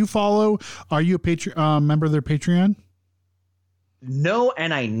 Now, do you follow? Are you a member of their Patreon? No,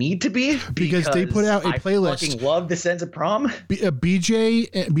 and I need to be because they put out a playlist. I fucking love The Sense of Prom. BJ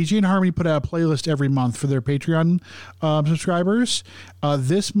and Harmony put out a playlist every month for their Patreon subscribers.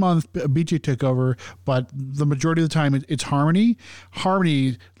 This month, BJ took over, but the majority of the time it's Harmony.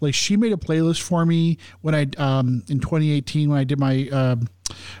 Harmony, like she made a playlist for me when I in 2018 when I did my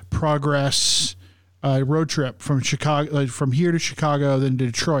Progress road trip from Chicago, from here to Chicago, then to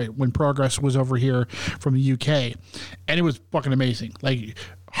Detroit when Progress was over here from the UK, and it was fucking amazing. Like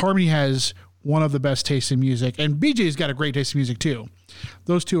Harmony has one of the best tastes in music, and BJ's got a great taste in music too.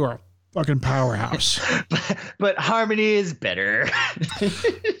 Those two are fucking powerhouse. but Harmony is better.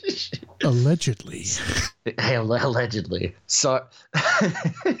 Allegedly. Allegedly. So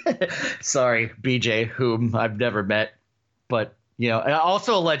sorry, BJ, whom I've never met, but. You know,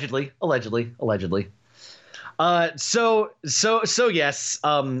 also allegedly. So yes.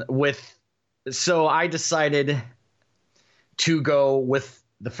 So I decided to go with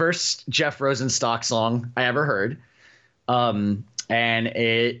the first Jeff Rosenstock song I ever heard, and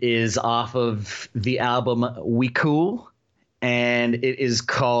it is off of the album We Cool, and it is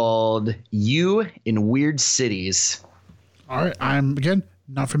called "You in Weird Cities." All right, I'm again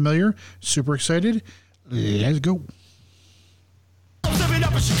not familiar. Super excited. Let's go. Living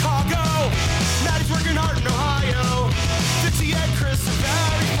up in Chicago, Maddie's working hard in Ohio. Dixie and Chris are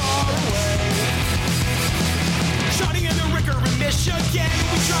very far away. Johnny and the Rick are in Michigan.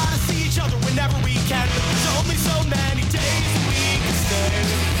 We try to see each other whenever we can, but there's only so many days we can stay.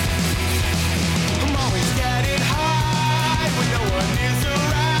 I'm always getting high when no one is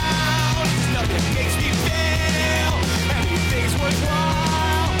around. 'Cause nothing makes me feel anything's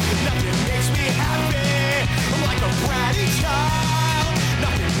worthwhile. Nothing makes me happy. I'm like a bratty child.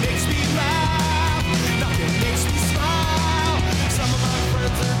 Nothing makes me laugh. Nothing makes me smile. Some of my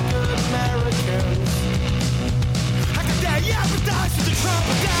friends are good Americans. I could empathize with the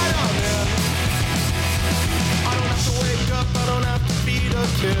trouble that I'm in. I don't have to wake up. I don't have to feed a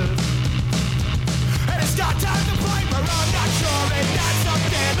kid. And it's not time to play where I'm not sure. And that's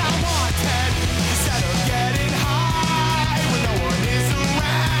something I wanted. Instead of getting high when no one is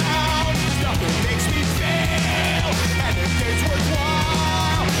around. Nothing makes me feel anything's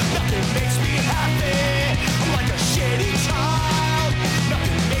worthwhile. Nothing makes me happy. I'm like a shitty child.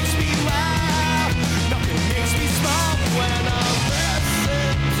 Nothing makes me laugh. Nothing makes me smile when I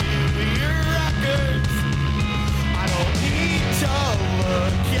listen to your records. I don't need to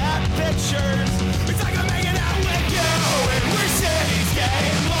look at pictures. It's like I'm hanging out with you and we're cities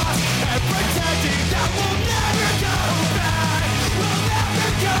getting lost and pretending that we'll never go back. We'll never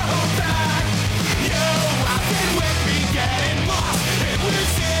go back. You have been with me getting lost in weird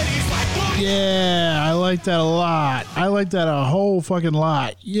cities like we'll Yeah, I like that a lot. I like that a whole fucking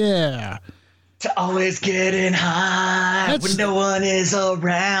lot. Yeah. To always getting high when no one is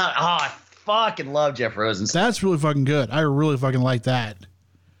around. Oh, I fucking love Jeff Rosenstock. That's really fucking good. I really fucking like that.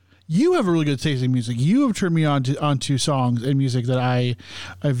 You have a really good taste in music. You have turned me onto songs and music that I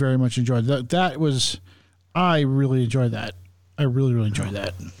very much enjoyed. I really enjoyed that. I really, really enjoyed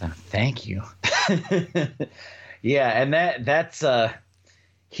that. Thank you. Yeah, and that's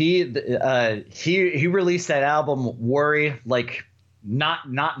he released that album Worry like not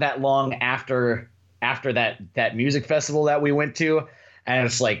that long after that music festival that we went to, and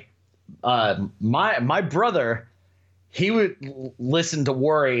it's like my brother, he would listen to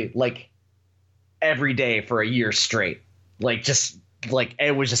Worry like every day for a year straight, like just like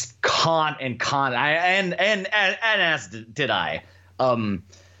it was just con. And as did I.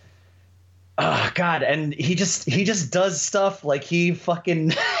 Oh God, and he just does stuff like he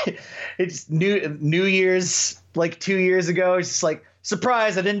fucking it's New Year's like 2 years ago. It's just like,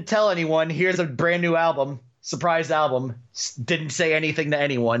 surprise, I didn't tell anyone. Here's a brand new album. Surprise album. Didn't say anything to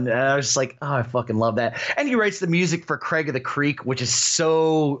anyone. And I was just like, oh, I fucking love that. And he writes the music for Craig of the Creek, which is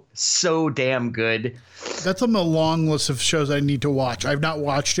so damn good. That's on the long list of shows I need to watch. I've not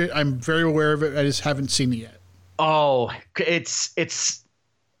watched it. I'm very aware of it. I just haven't seen it yet. Oh,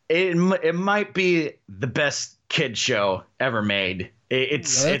 it might be the best kid show ever made.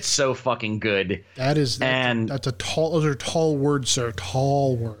 It's so fucking good. That's a tall. Those are tall words, sir.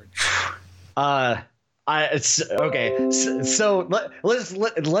 Tall words. It's okay. So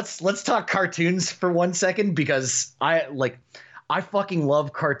let's talk cartoons for 1 second, because I fucking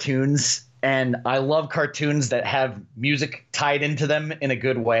love cartoons, and I love cartoons that have music tied into them in a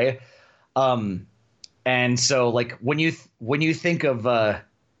good way. And so like when you think of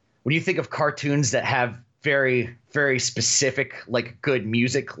cartoons that have very, very specific, like good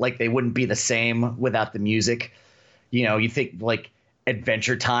music, like they wouldn't be the same without the music. You know, you think like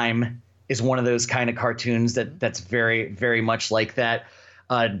Adventure Time is one of those kind of cartoons that's very, very much like that.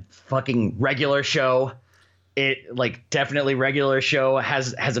 Fucking Regular Show. It like definitely Regular Show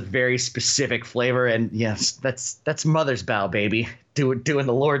has a very specific flavor, and yes, that's Mother's Bow, baby, doing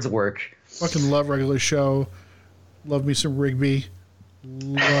the Lord's work. Fucking love Regular Show. Love me some Rigby.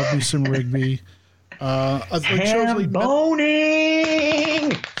 Love me some Rigby. Like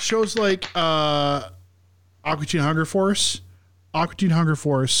shows like Aqua Teen Hunger Force. Aqua Teen Hunger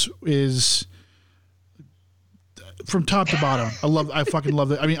Force is from top to bottom. I fucking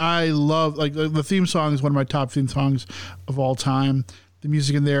love it. I mean, I love like the theme song is one of my top theme songs of all time. The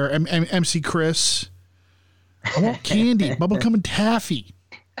music in there, MC Chris. I want candy, bubblegum and taffy.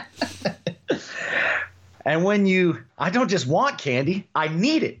 And I don't just want candy, I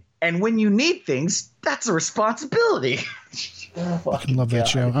need it. And when you need things, that's a responsibility. I fucking love that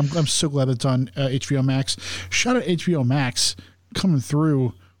show. I'm so glad it's on HBO Max. Shout out HBO Max coming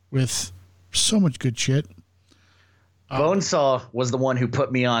through with so much good shit. Bonesaw was the one who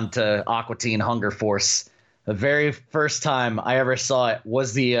put me on to Aqua Teen Hunger Force. The very first time I ever saw it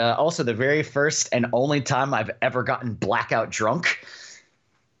was also the very first and only time I've ever gotten blackout drunk.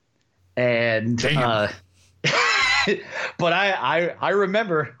 And but I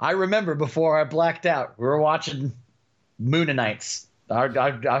remember before I blacked out, we were watching Mooninites.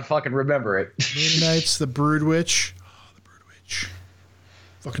 I fucking remember it. Mooninites, the Brood Witch. Oh, the Brood Witch.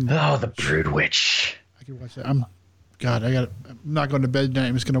 Fucking. Oh, the Brood Witch. I can watch that. I'm not going to bed tonight.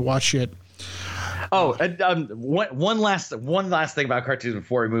 I'm just going to watch shit. Oh, one last thing about cartoons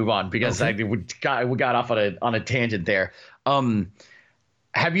before we move on, because we got off on a tangent there.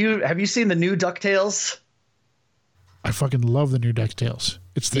 Have you seen the new DuckTales? I fucking love the new DuckTales.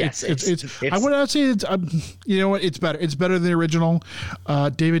 It's I would not say it's you know what, it's better. It's better than the original.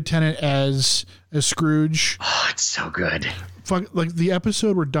 David Tennant as Scrooge. Oh, it's so good. Like the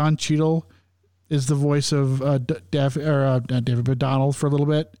episode where Don Cheadle is the voice of not David, but Donald for a little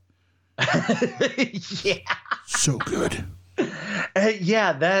bit. Yeah, so good.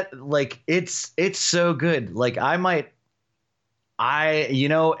 Yeah, that like it's so good. Like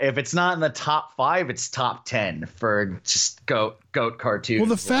if it's not in the top 5, it's top 10 for just goat cartoons. Well,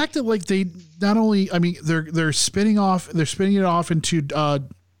 the fact that like they not only, I mean, they're spinning it off into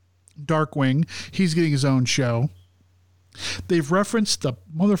Darkwing. He's getting his own show. They've referenced the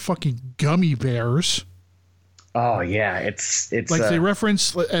motherfucking gummy bears. Oh yeah, it's like they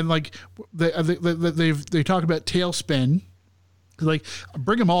reference, and like they talk about Tailspin. Like,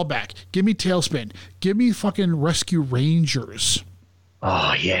 bring them all back. Give me Tailspin. Give me fucking Rescue Rangers.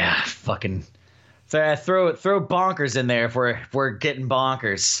 Oh yeah, fucking throw Bonkers in there if we're getting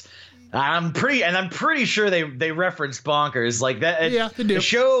Bonkers. I'm pretty sure they referenced Bonkers like that. Yeah, they do. The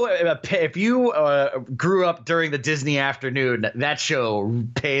show, if you grew up during the Disney afternoon, that show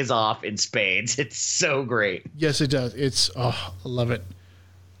pays off in spades. It's so great. Yes, it does. I love it.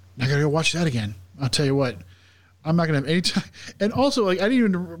 I gotta go watch that again. I'll tell you what. I'm not gonna have any time. And also, like, I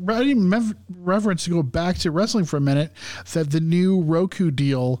didn't even reference to go back to wrestling for a minute. That the new Roku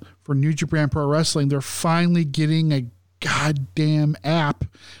deal for New Japan Pro Wrestling, they're finally getting a goddamn app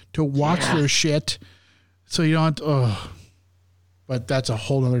to watch their shit. So you don't. But that's a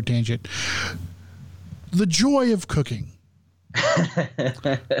whole other tangent. The Joy of Cooking.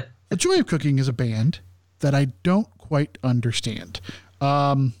 The Joy of Cooking is a band that I don't quite understand.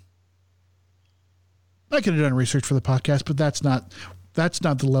 I could have done research for the podcast, but that's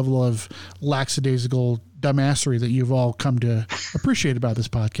not the level of lackadaisical dumbassery that you've all come to appreciate about this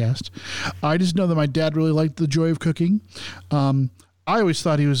podcast. I just know that my dad really liked The Joy of Cooking. I always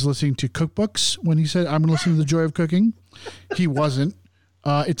thought he was listening to cookbooks when he said, I'm going to listen to The Joy of Cooking. He wasn't.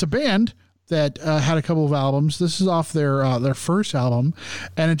 It's a band that had a couple of albums. This is off their first album.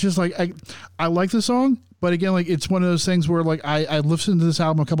 And it's just like, I like the song. But again, like, it's one of those things where, like, I listened to this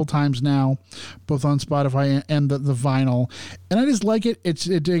album a couple times now, both on Spotify and the vinyl, and I just like it.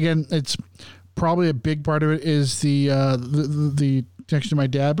 It's probably a big part of it is the connection to my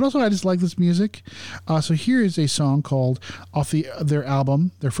dad, but also I just like this music. So here is a song called off their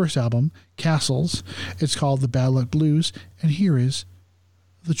album, their first album, Castles. It's called The Bad Luck Blues, and here is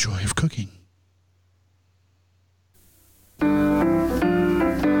The Joy of Cooking.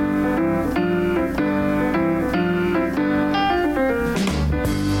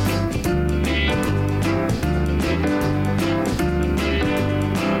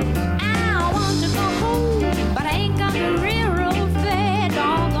 Ow!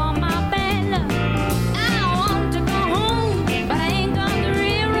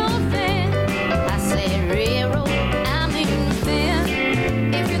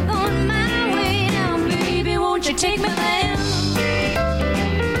 you take me there?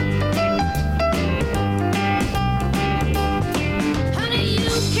 Honey, you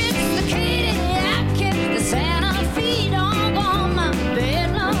kiss the Katy, I kiss the Santa Fe, dog on my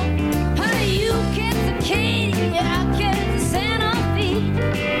bed, love. Honey, you kiss the Katy, I kiss the Santa Fe.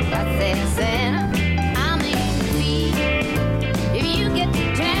 I said Santa, I mean Fe. If you get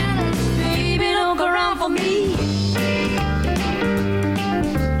to town, baby, look around for me.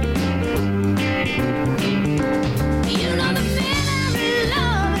 You know the man I'm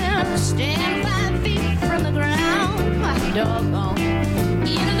loving, stand 5 feet from the ground, my doggone.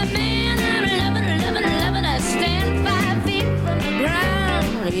 You know the man I'm loving, I stand 5 feet from the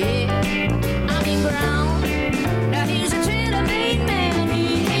ground, yeah. I mean ground. Now he's a tailor-made man,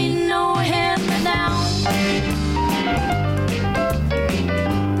 he ain't no hand-me-down.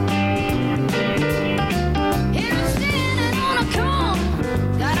 Here I'm standing on a corner,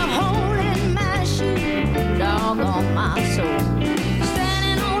 got a hole in my shoe, dog on my soul.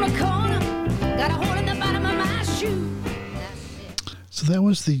 Standing on a corner, got a hole in the bottom of my shoe. So that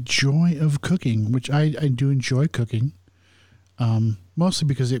was the joy of cooking, which I do enjoy cooking, mostly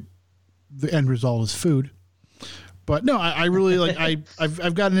because the end result is food. But no, I really like.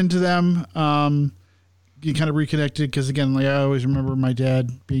 I've gotten into them. You kind of reconnected because again, like I always remember my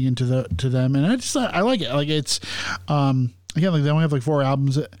dad being into them, and I like it. Like it's again, like they only have like 4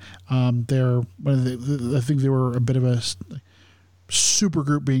 albums. They're I think they were a bit of a super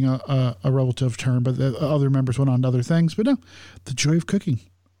group, being a relative term, but the other members went on to other things. But no, the joy of cooking,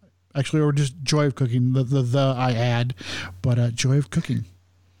 actually, or just joy of cooking. The I add, but joy of cooking.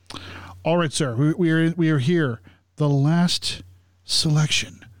 All right, sir, we are here. The last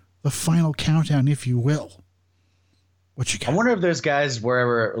selection, the final countdown, if you will. What you got? I wonder if there's guys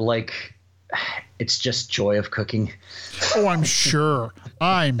wherever like it's just joy of cooking. Oh, I'm sure.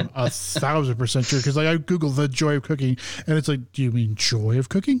 I'm 1,000% sure because like I googled the joy of cooking, and it's like, do you mean joy of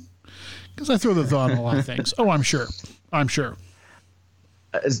cooking? Because I throw the thought on a lot of things. Oh, I'm sure. I'm sure.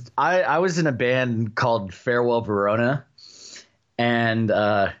 I was in a band called Farewell Verona, and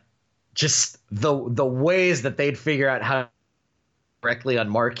just the ways that they'd figure out how correctly on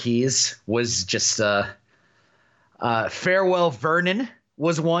marquees was just Farewell Vernon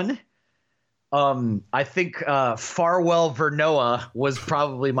was one. I think Farwell Vernoa was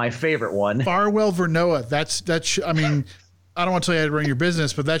probably my favorite one. Farwell Vernoa. I mean, I don't want to tell you how to run your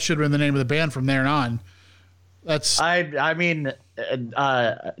business, but that should have been the name of the band from there on. I mean,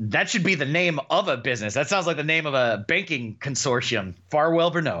 that should be the name of a business. That sounds like the name of a banking consortium.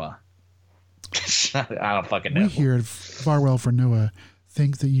 Farwell Vernoa. I don't fucking know. We here at Farwell Vernoa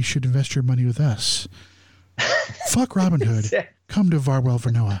think that you should invest your money with us. Fuck Robinhood. Come to Farwell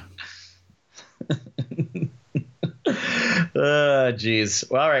Vernoa. Geez.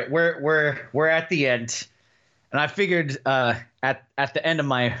 Well, all right, we're at the end, and I figured at the end of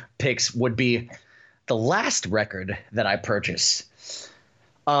my picks would be the last record that I purchased,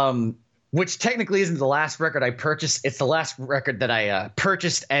 which technically isn't the last record I purchased. It's the last record that I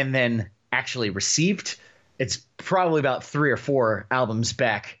purchased and then actually received. It's probably about 3 or 4 albums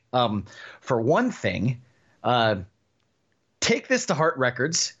back. For one thing, Take This to Heart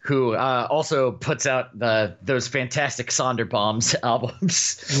Records, who also puts out those fantastic Sonderbombs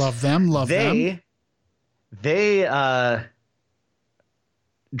albums. Love them. They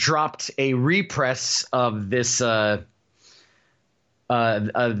dropped a repress of this. The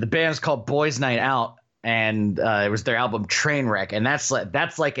band's called Boys Night Out, and it was their album Trainwreck, and that's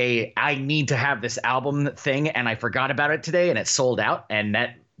like a I need to have this album thing, and I forgot about it today, and it sold out, and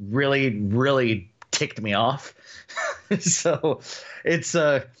that really ticked me off. So it's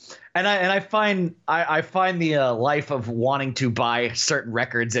and I find the life of wanting to buy certain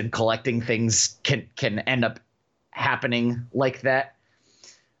records and collecting things can end up happening like that.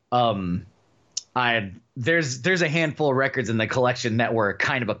 There's a handful of records in the collection that were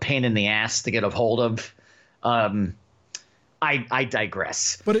kind of a pain in the ass to get a hold of. I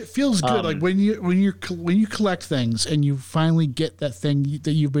digress. But it feels good, like when you collect things and you finally get that thing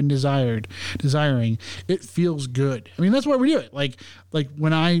that you've been desiring. It feels good. I mean, that's why we do it. Like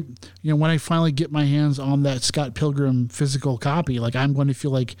when I finally get my hands on that Scott Pilgrim physical copy, like I'm going to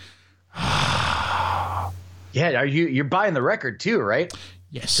feel like, yeah. You're buying the record too, right?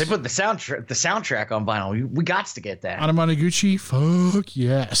 Yes. They put the soundtrack on vinyl. We got to get that. Anamanaguchi, fuck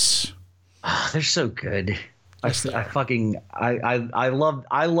yes. Oh, they're so good. Yes, I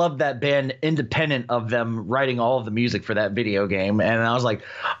love that band independent of them writing all of the music for that video game, and I was like,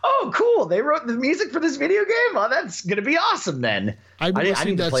 oh cool, they wrote the music for this video game. Oh, that's gonna be awesome then. I've been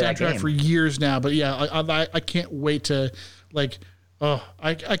listening to that soundtrack for years now, but yeah, I can't wait to like Oh,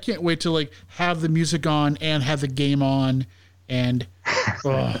 I can't wait to like have the music on and have the game on, and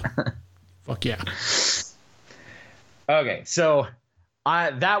fuck yeah. Okay, so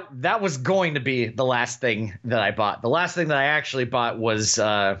that was going to be the last thing that I bought. The last thing that I actually bought was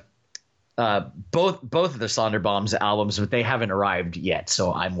both of the Sonderbombs albums, but they haven't arrived yet,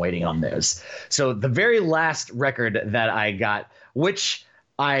 so I'm waiting on those. So the very last record that I got, which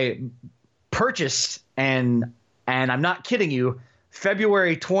I purchased, and I'm not kidding you,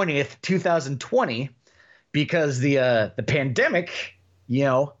 February 20th, 2020, because the pandemic,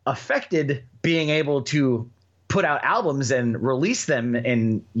 affected being able to put out albums and release them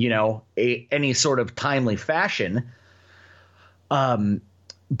in, any sort of timely fashion.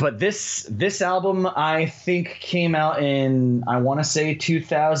 But this album, I think, came out in, I want to say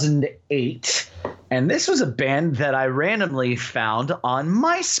 2008. And this was a band that I randomly found on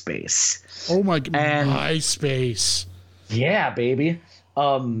MySpace. Oh my God, MySpace. Yeah, baby.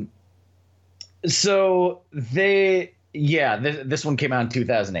 So this one came out in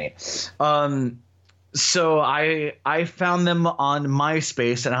 2008. So I found them on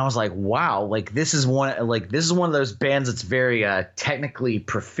MySpace, and I was like, wow, this is one of those bands that's very technically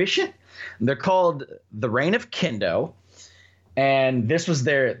proficient. They're called The Reign of Kendo, and this was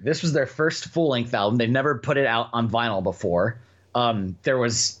their first full-length album. They never put it out on vinyl before. There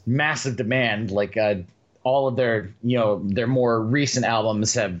was massive demand, all of their more recent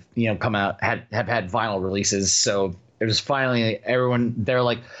albums have come out, have had vinyl releases. So it was finally they're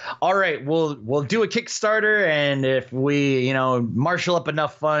like, all right, we'll do a Kickstarter, and if we marshal up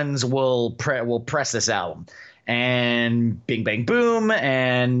enough funds, we'll press this album. And bing bang boom,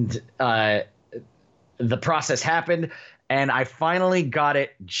 and the process happened, and I finally got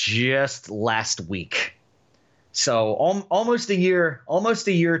it just last week. So almost a year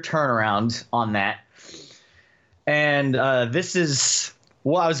turnaround on that. And this is,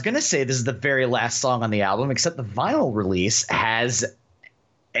 well, I was going to say this is the very last song on the album, except the vinyl release has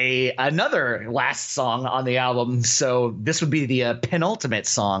another last song on the album. So this would be the penultimate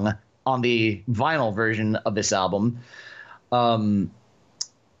song on the vinyl version of this album. And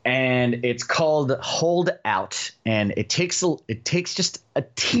it's called Hold Out, and it takes just a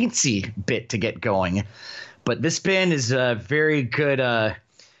teensy bit to get going. But this band is very good,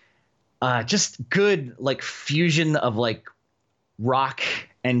 just good fusion of rock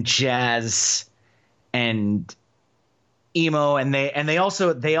and jazz and emo, and they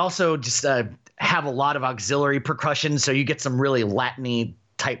also just have a lot of auxiliary percussion, so you get some really Latin-y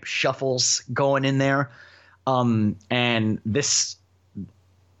type shuffles going in there. And this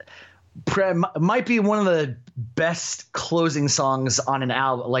might be one of the best closing songs on an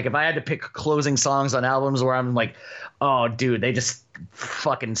album. If I had to pick closing songs on albums where I'm like, oh dude, they just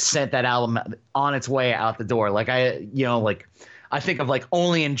fucking sent that album on its way out the door. I think of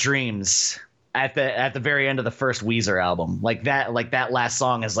Only in Dreams at the very end of the first Weezer album. That last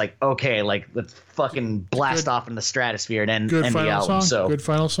song is okay, let's fucking blast off in the stratosphere and end the album. So good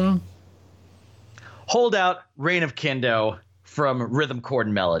final song. Hold Out, Reign of Kendo from Rhythm, Chord,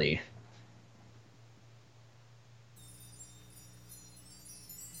 and Melody.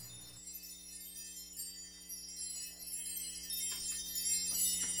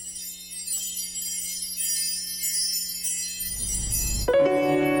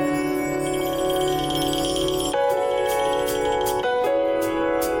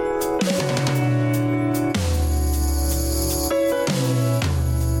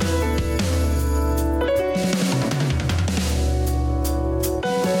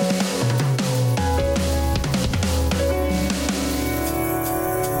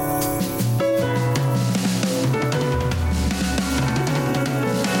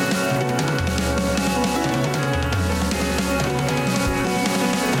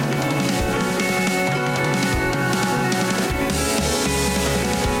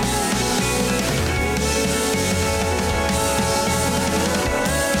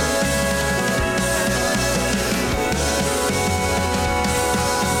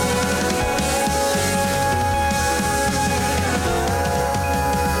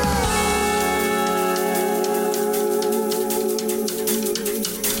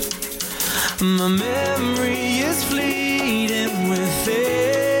 My memory is fleeting with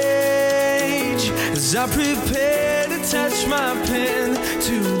age as I prepare to touch my pen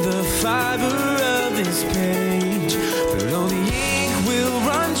to the fiber of this page. Below the ink will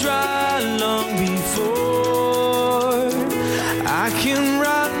run dry long before I can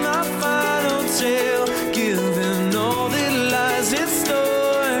write my final tale, given all that lies in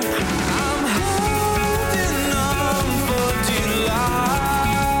store. I'm holding on for dear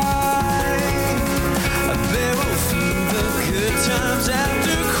life. I barrel through the good times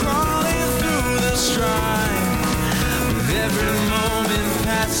every moment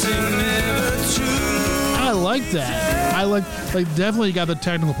passing never true. I like that. I like definitely got the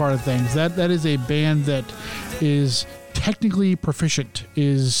technical part of things. That is a band that is technically proficient,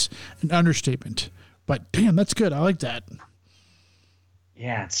 is an understatement. But damn, that's good. I like that.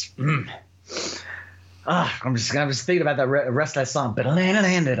 Yeah, it's. I'm just thinking about that rest of that song.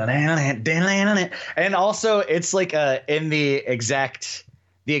 And also, it's like in the exact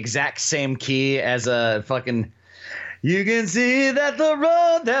same key as a fucking. You can see that the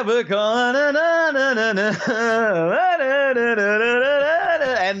road that we're going,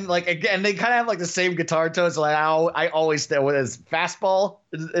 and like again, they kind of have like the same guitar tones. Like how I always say, what is Fastball?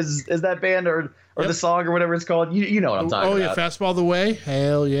 Is that band or the song or whatever it's called? You know what I'm talking about? Oh yeah, Fastball the Way.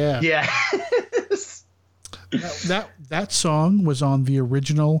 Hell yeah. Yeah. That song was on the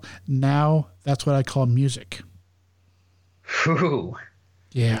original. Now that's what I call music. Whew.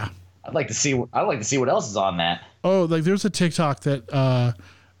 Yeah. I'd like to see what else is on that. Oh, like there's a TikTok that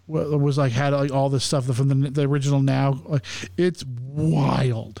was like had like all this stuff from the original now. Like, it's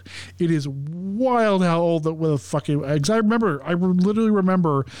wild. It is wild how old the fucking. Because I literally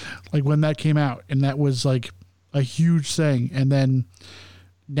remember like when that came out, and that was like a huge thing. And then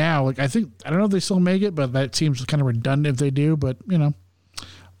now, like I don't know if they still make it, but that seems kind of redundant if they do. But you know,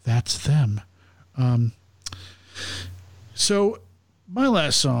 that's them. So my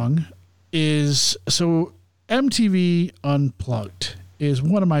last song is MTV Unplugged is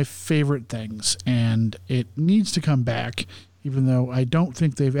one of my favorite things, and it needs to come back, even though I don't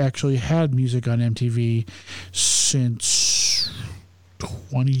think they've actually had music on MTV since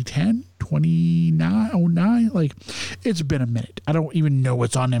 2010, 2009. Like, it's been a minute. I don't even know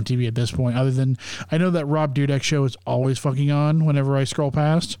what's on MTV at this point, other than I know that Rob Dudek show is always fucking on whenever I scroll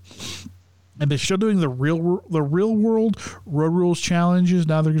past. And they're still doing the real world road rules challenges.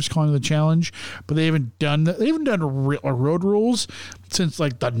 Now they're just calling it the challenge, but they haven't done that. They haven't done road rules since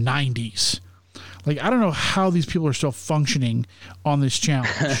like the 90s. Like, I don't know how these people are still functioning on this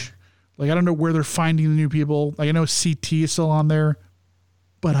challenge. Like, I don't know where they're finding the new people. Like, I know CT is still on there,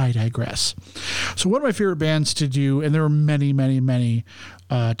 but I digress. So one of my favorite bands to do, and there were many, many, many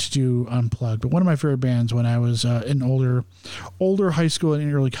to do Unplugged, but one of my favorite bands when I was in older high school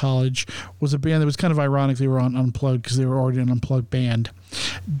and early college was a band that was kind of ironic. They were on Unplugged because they were already an Unplugged band.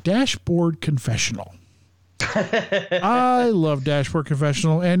 Dashboard Confessional. I love Dashboard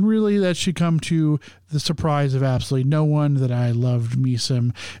Confessional, and really that should come to the surprise of absolutely no one that I loved me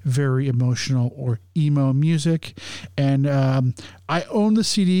some very emotional or emo music. And I owned the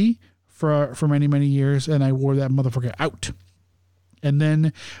CD for many, many years, and I wore that motherfucker out. And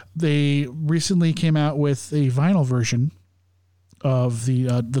then they recently came out with a vinyl version of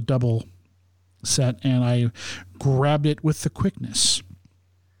the double set, and I grabbed it with the quickness.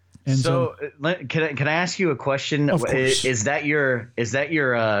 And so can I ask you a question? Of course. Is that your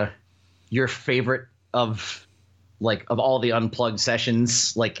favorite of all the Unplugged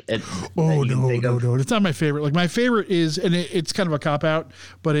sessions? Like, no, it's not my favorite. Like, my favorite is, and it's kind of a cop out,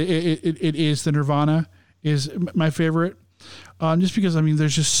 but it is the Nirvana is my favorite. Just because, I mean,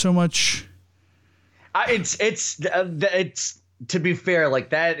 there's just so much. It's to be fair, like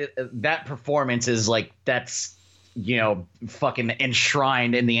that performance is like, that's, you know, fucking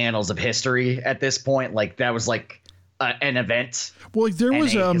enshrined in the annals of history at this point. Like, that was like an event. Well, like there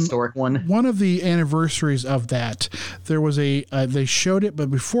was a historic one of the anniversaries of that. There was they showed it,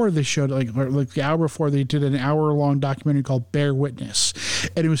 but before they showed it, like the hour before, they did an hour-long documentary called Bear Witness,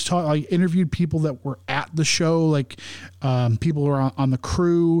 and it was interviewed people that were at the show, like people who were on the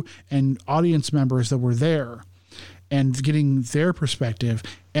crew and audience members that were there, and getting their perspective,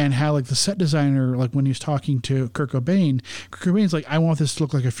 and how like the set designer, like when he was talking to Kurt Cobain's like, I want this to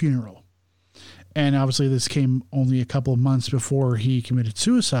look like a funeral. And obviously this came only a couple of months before he committed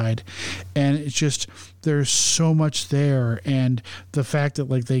suicide. And it's just, there's so much there. And the fact that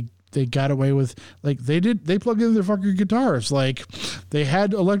like they got away with, like they plugged in their fucking guitars. Like they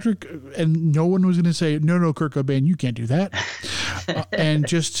had electric, and no one was going to say, no, Kurt Cobain, you can't do that. And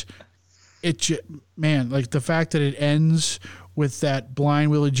just, man, like the fact that it ends with that Blind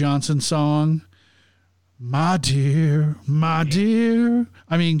Willie Johnson song, my dear. I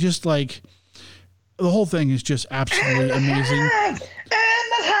mean, just like, the whole thing is just absolutely amazing. And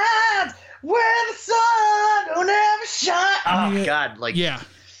the heart where the sun will never shine. Oh God, like yeah,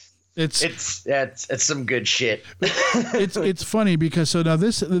 it's some good shit. it's funny because so now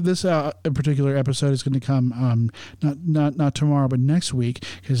this particular episode is going to come not tomorrow but next week,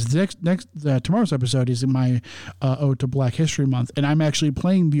 because tomorrow's episode is in my ode to Black History Month, and I'm actually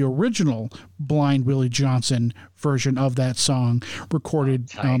playing the original Blind Willie Johnson version of that song, recorded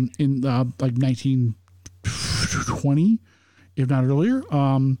in like 1920 if not earlier.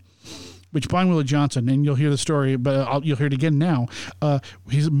 Which Blind Willie Johnson, and you'll hear the story, but you'll hear it again now.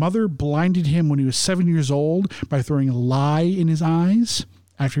 His mother blinded him when he was 7 years old by throwing lye in his eyes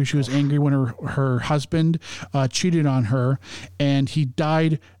after she was angry when her husband cheated on her, and he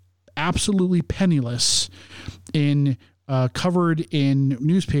died absolutely penniless, covered in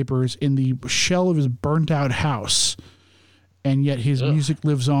newspapers in the shell of his burnt out house, and yet his music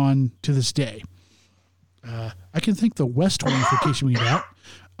lives on to this day. I can thank the West Wing for teaching me that.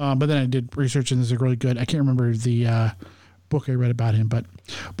 But then I did research, and this is really good. I can't remember the book I read about him, but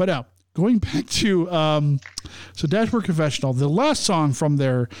going back to so Dashboard Confessional, the last song from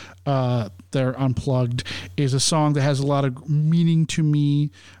their Unplugged is a song that has a lot of meaning to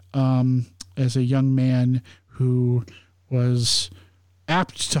me as a young man who was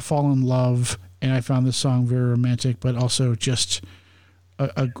apt to fall in love, and I found this song very romantic, but also just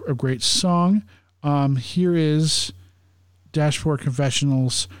a great song. Here is Dashboard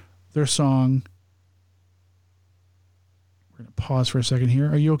Confessionals, their song. We're going to pause for a second here.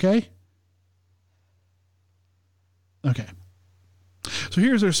 Are you okay? Okay. So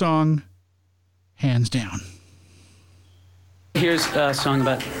here's their song, Hands Down. Here's a song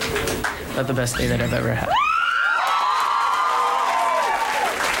about the best day that I've ever had.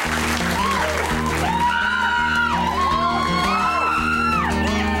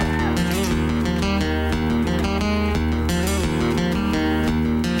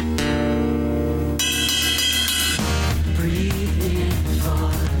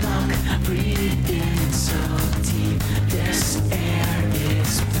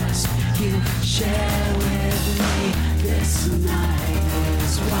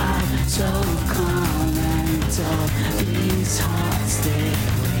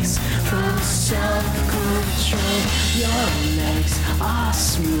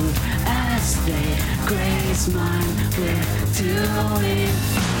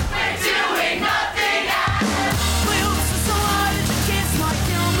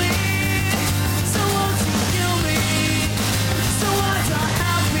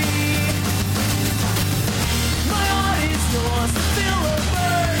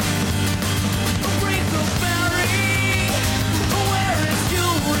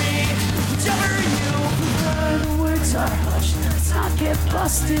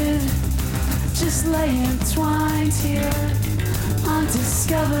 Busted, just laying entwined here,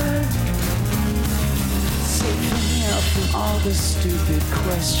 undiscovered. Saving me up from all the stupid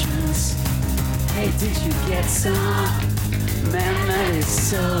questions. Hey, did you get some? Man, that is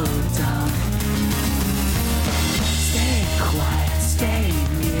so dumb. Stay quiet, stay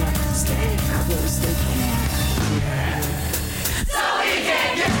near, stay close, they can't hear. So we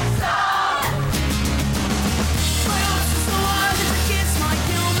can get some.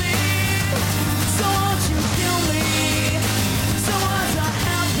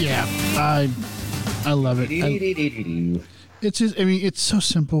 Yeah, I love it. It's just, I mean, it's so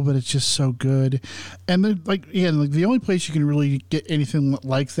simple, but it's just so good. And then, the only place you can really get anything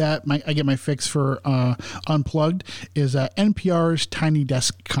like that, I get my fix for Unplugged, is NPR's Tiny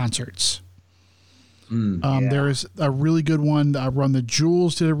Desk Concerts. There's a really good one. Run the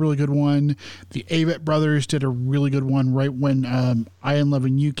Jewels did a really good one. The Avett Brothers did a really good one right when I Am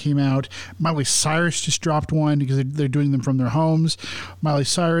Loving You came out. Miley Cyrus just dropped one because they're doing them from their homes. Miley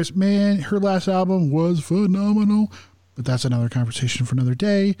Cyrus, man, her last album was phenomenal. But that's another conversation for another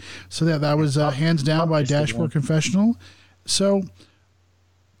day. So that was Hands Down by Dashboard Confessional. So,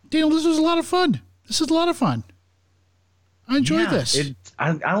 Daniel, this was a lot of fun. I enjoyed this.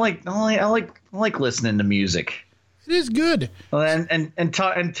 I like listening to music. It is good. Well, and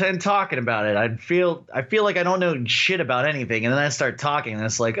talking about it, I feel like I don't know shit about anything, and then I start talking, and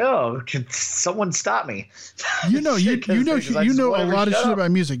it's like, oh, could someone stop me? You know a lot of shit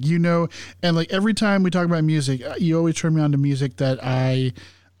about music. And like every time we talk about music, you always turn me on to music that I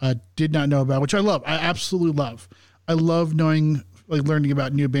did not know about, which I love. I absolutely love. I love learning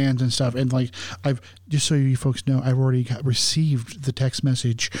about new bands and stuff. And I've, just so you folks know, I've already received the text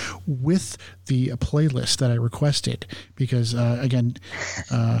message with the playlist that I requested because, again,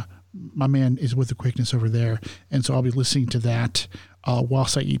 my man is with the quickness over there. And so I'll be listening to that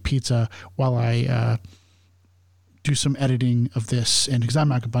whilst I eat pizza while I do some editing of this. And because I'm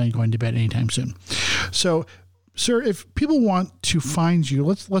not going to bed anytime soon. So, sir, if people want to find you,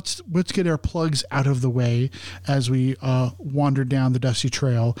 let's get our plugs out of the way as we wander down the dusty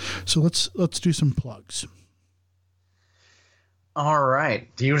trail. So let's do some plugs. All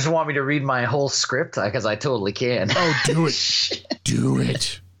right. Do you just want me to read my whole script? Because I totally can. Oh, do it. Do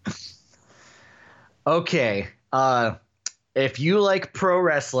it. Okay. If you like pro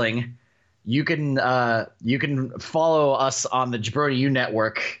wrestling, you can follow us on the Jabroni U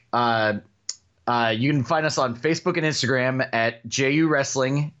Network. You can find us on Facebook and Instagram at JU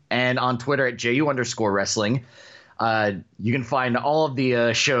Wrestling and on Twitter at JU_wrestling. You can find all of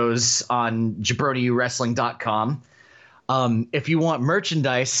the shows on JabroniUWrestling.com. If you want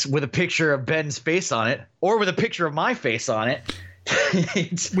merchandise with a picture of Ben's face on it or with a picture of my face on it,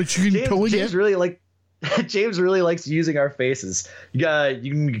 which you can totally James get. James really likes using our faces. You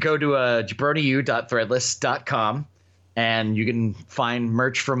can go to jabroniu.threadless.com and you can find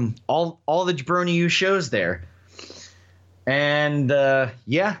merch from all the Jabroni U shows there. And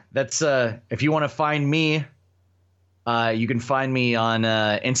that's if you want to find me, you can find me on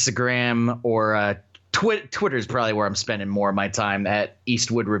Instagram or Twitter is probably where I'm spending more of my time, at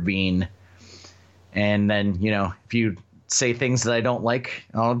Eastwood Ravine. And then, if you say things that I don't like,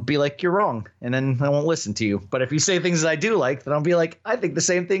 I'll be like, you're wrong. And then I won't listen to you. But if you say things that I do like, then I'll be like, I think the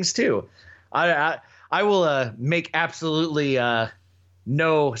same things too. I will make absolutely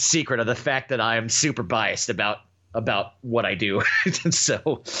no secret of the fact that I am super biased about what I do.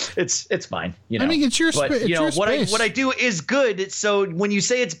 So it's fine. I mean, it's your space. What I do is good. So when you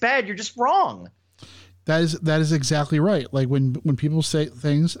say it's bad, you're just wrong. That is exactly right. Like when people say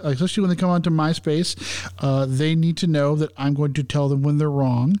things, especially when they come onto MySpace, they need to know that I'm going to tell them when they're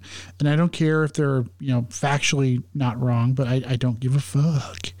wrong, and I don't care if they're factually not wrong, but I don't give a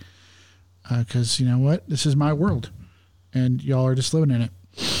fuck, because you know what, this is my world, and y'all are just living in it.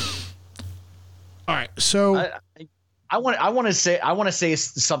 All right, so I want to say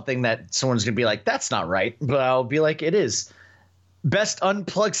something that someone's gonna be like, that's not right, but I'll be like, it is. Best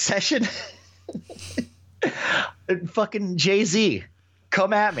unplugged session. Fucking Jay-Z,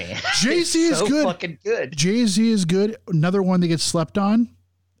 come at me. Jay-Z is so good. Fucking good. Jay-Z is good. Another one that gets slept on,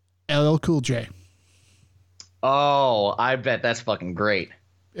 LL Cool J. Oh, I bet that's fucking great.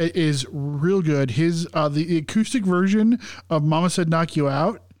 It is real good. His the acoustic version of Mama Said Knock You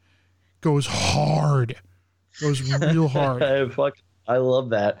Out goes hard. Goes real hard. I love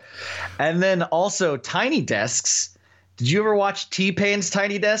that. And then also Tiny Desks. Did you ever watch T-Pain's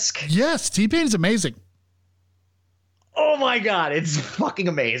Tiny Desk? Yes, T-Pain is amazing. Oh my God, it's fucking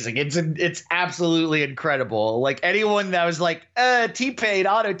amazing. It's absolutely incredible. Like, anyone that was like, T-Pain,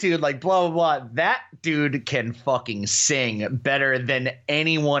 auto-tune, like blah, blah, blah. That dude can fucking sing better than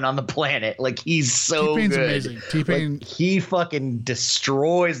anyone on the planet. Like, he's so T-Pain's good. amazing. T-Pain. Like, he fucking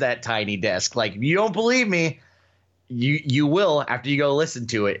destroys that Tiny Desk. Like, if you don't believe me, you will after you go listen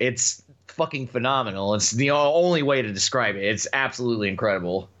to it. It's fucking phenomenal. It's the only way to describe it. It's absolutely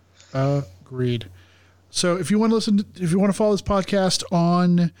incredible. Agreed. So if you want to follow this podcast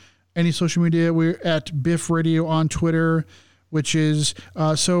on any social media, we're at Biff Radio on Twitter, which is,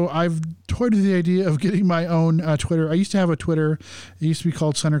 so I've toyed with the idea of getting my own Twitter. I used to have a Twitter. It used to be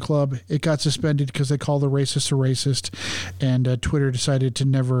called Center Club. It got suspended because they called the racist a racist, and Twitter decided to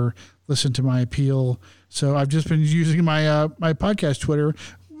never listen to my appeal. So I've just been using my my podcast Twitter.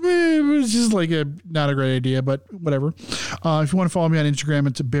 It's just like not a great idea, but whatever. If you want to follow me on Instagram,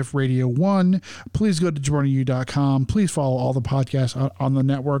 it's Biff Radio 1. Please go to JabroniU.com. Please follow all the podcasts on the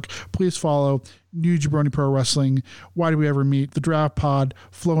network. Please follow New Jabroni Pro Wrestling, Why Do We Ever Meet, The Draft Pod,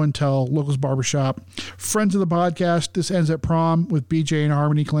 Flow and Tell, Locals Barbershop, Friends of the Podcast, This Ends at Prom with BJ and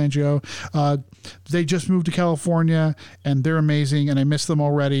Harmony Colangio. They just moved to California, and they're amazing, and I miss them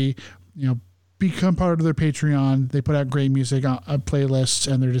already. Become part of their Patreon. They put out great music on playlists,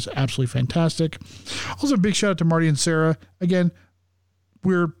 and they're just absolutely fantastic. Also, a big shout out to Marty and Sarah. Again,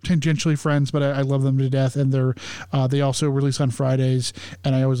 we're tangentially friends, but I love them to death. And they also release on Fridays,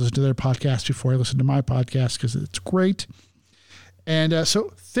 and I always listen to their podcast before I listen to my podcast because it's great. And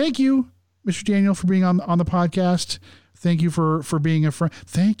so thank you, Mr. Daniel, for being on the podcast. Thank you for being a friend.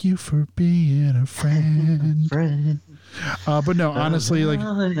 Thank you for being a friend. But no, honestly, like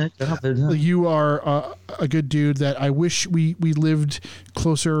you are a good dude that I wish we lived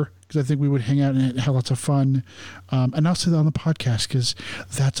closer, because I think we would hang out and have lots of fun. And I'll say that on the podcast because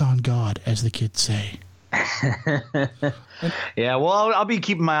that's on God, as the kids say. Yeah, well, I'll be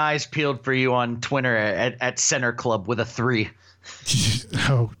keeping my eyes peeled for you on Twitter at Center Club with a 3.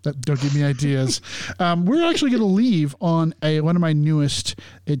 Oh, don't give me ideas. We're actually going to leave on one of my newest.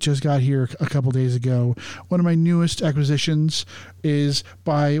 It just got here a couple days ago. One of my newest acquisitions is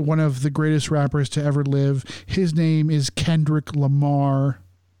by one of the greatest rappers to ever live. His name is Kendrick Lamar.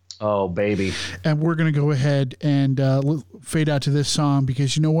 Oh, baby. And we're going to go ahead and fade out to this song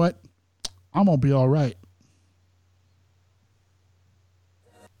because you know what? I'm going to be all right.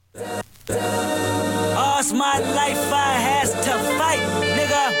 All's my life I has to fight,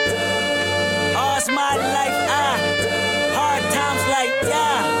 nigga. All's my life hard times like,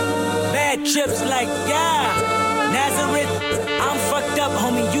 yeah. Bad trips like, yeah, Nazareth. I'm fucked up,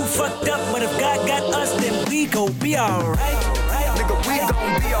 homie, you fucked up. But if God got us, then we gon' be alright. Nigga, we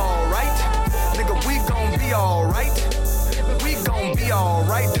gon' be alright. Nigga, we gon' be alright. We gon' be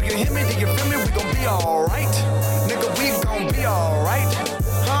alright. Do you hear me? Do you feel me? We gon' be alright. Nigga, we gon' be alright.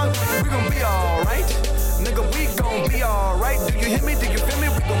 Huh? We gon' be alright. Nigga, we gon' be alright. Do you hear me? Do you feel me?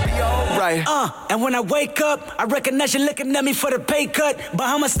 We gon' be alright. And when I wake up, I recognize you looking at me for the pay cut.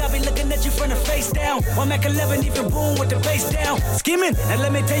 Bahamas, I be looking at you from the face down. One Mac 11, even boom with the bass down. Scheming, and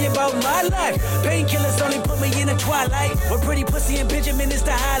let me tell you about my life. Painkillers only put me in the twilight. With pretty pussy and Benjamin is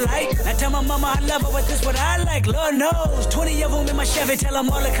the highlight. I tell my mama I love her, but this what I like. Lord knows, 20 of them in my Chevy. Tell them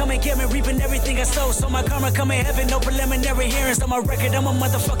all to come and get me, reaping everything I sow. So my karma come in heaven, no preliminary hearings on my record. I'm a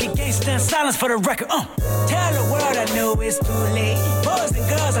motherfucking gangster. Silence for the record. Tell the world I know it's too late. Boys and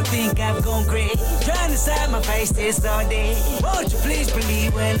girls, I think I've gone great. Trying to side my face this all day. Won't you please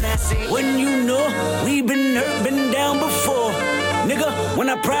believe when I say, when you know we've been hurt, been down before. Nigga, when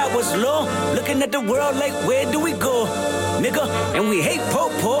our pride was low, looking at the world like, where do we go? Nigga, and we hate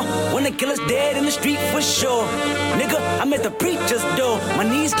po-po. Wanna kill us dead in the street for sure. Nigga, I'm at the preacher's door. My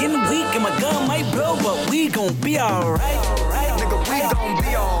knees getting weak and my gun might blow, but we gon' be alright. Nigga, we gon'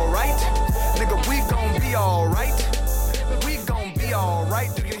 be alright.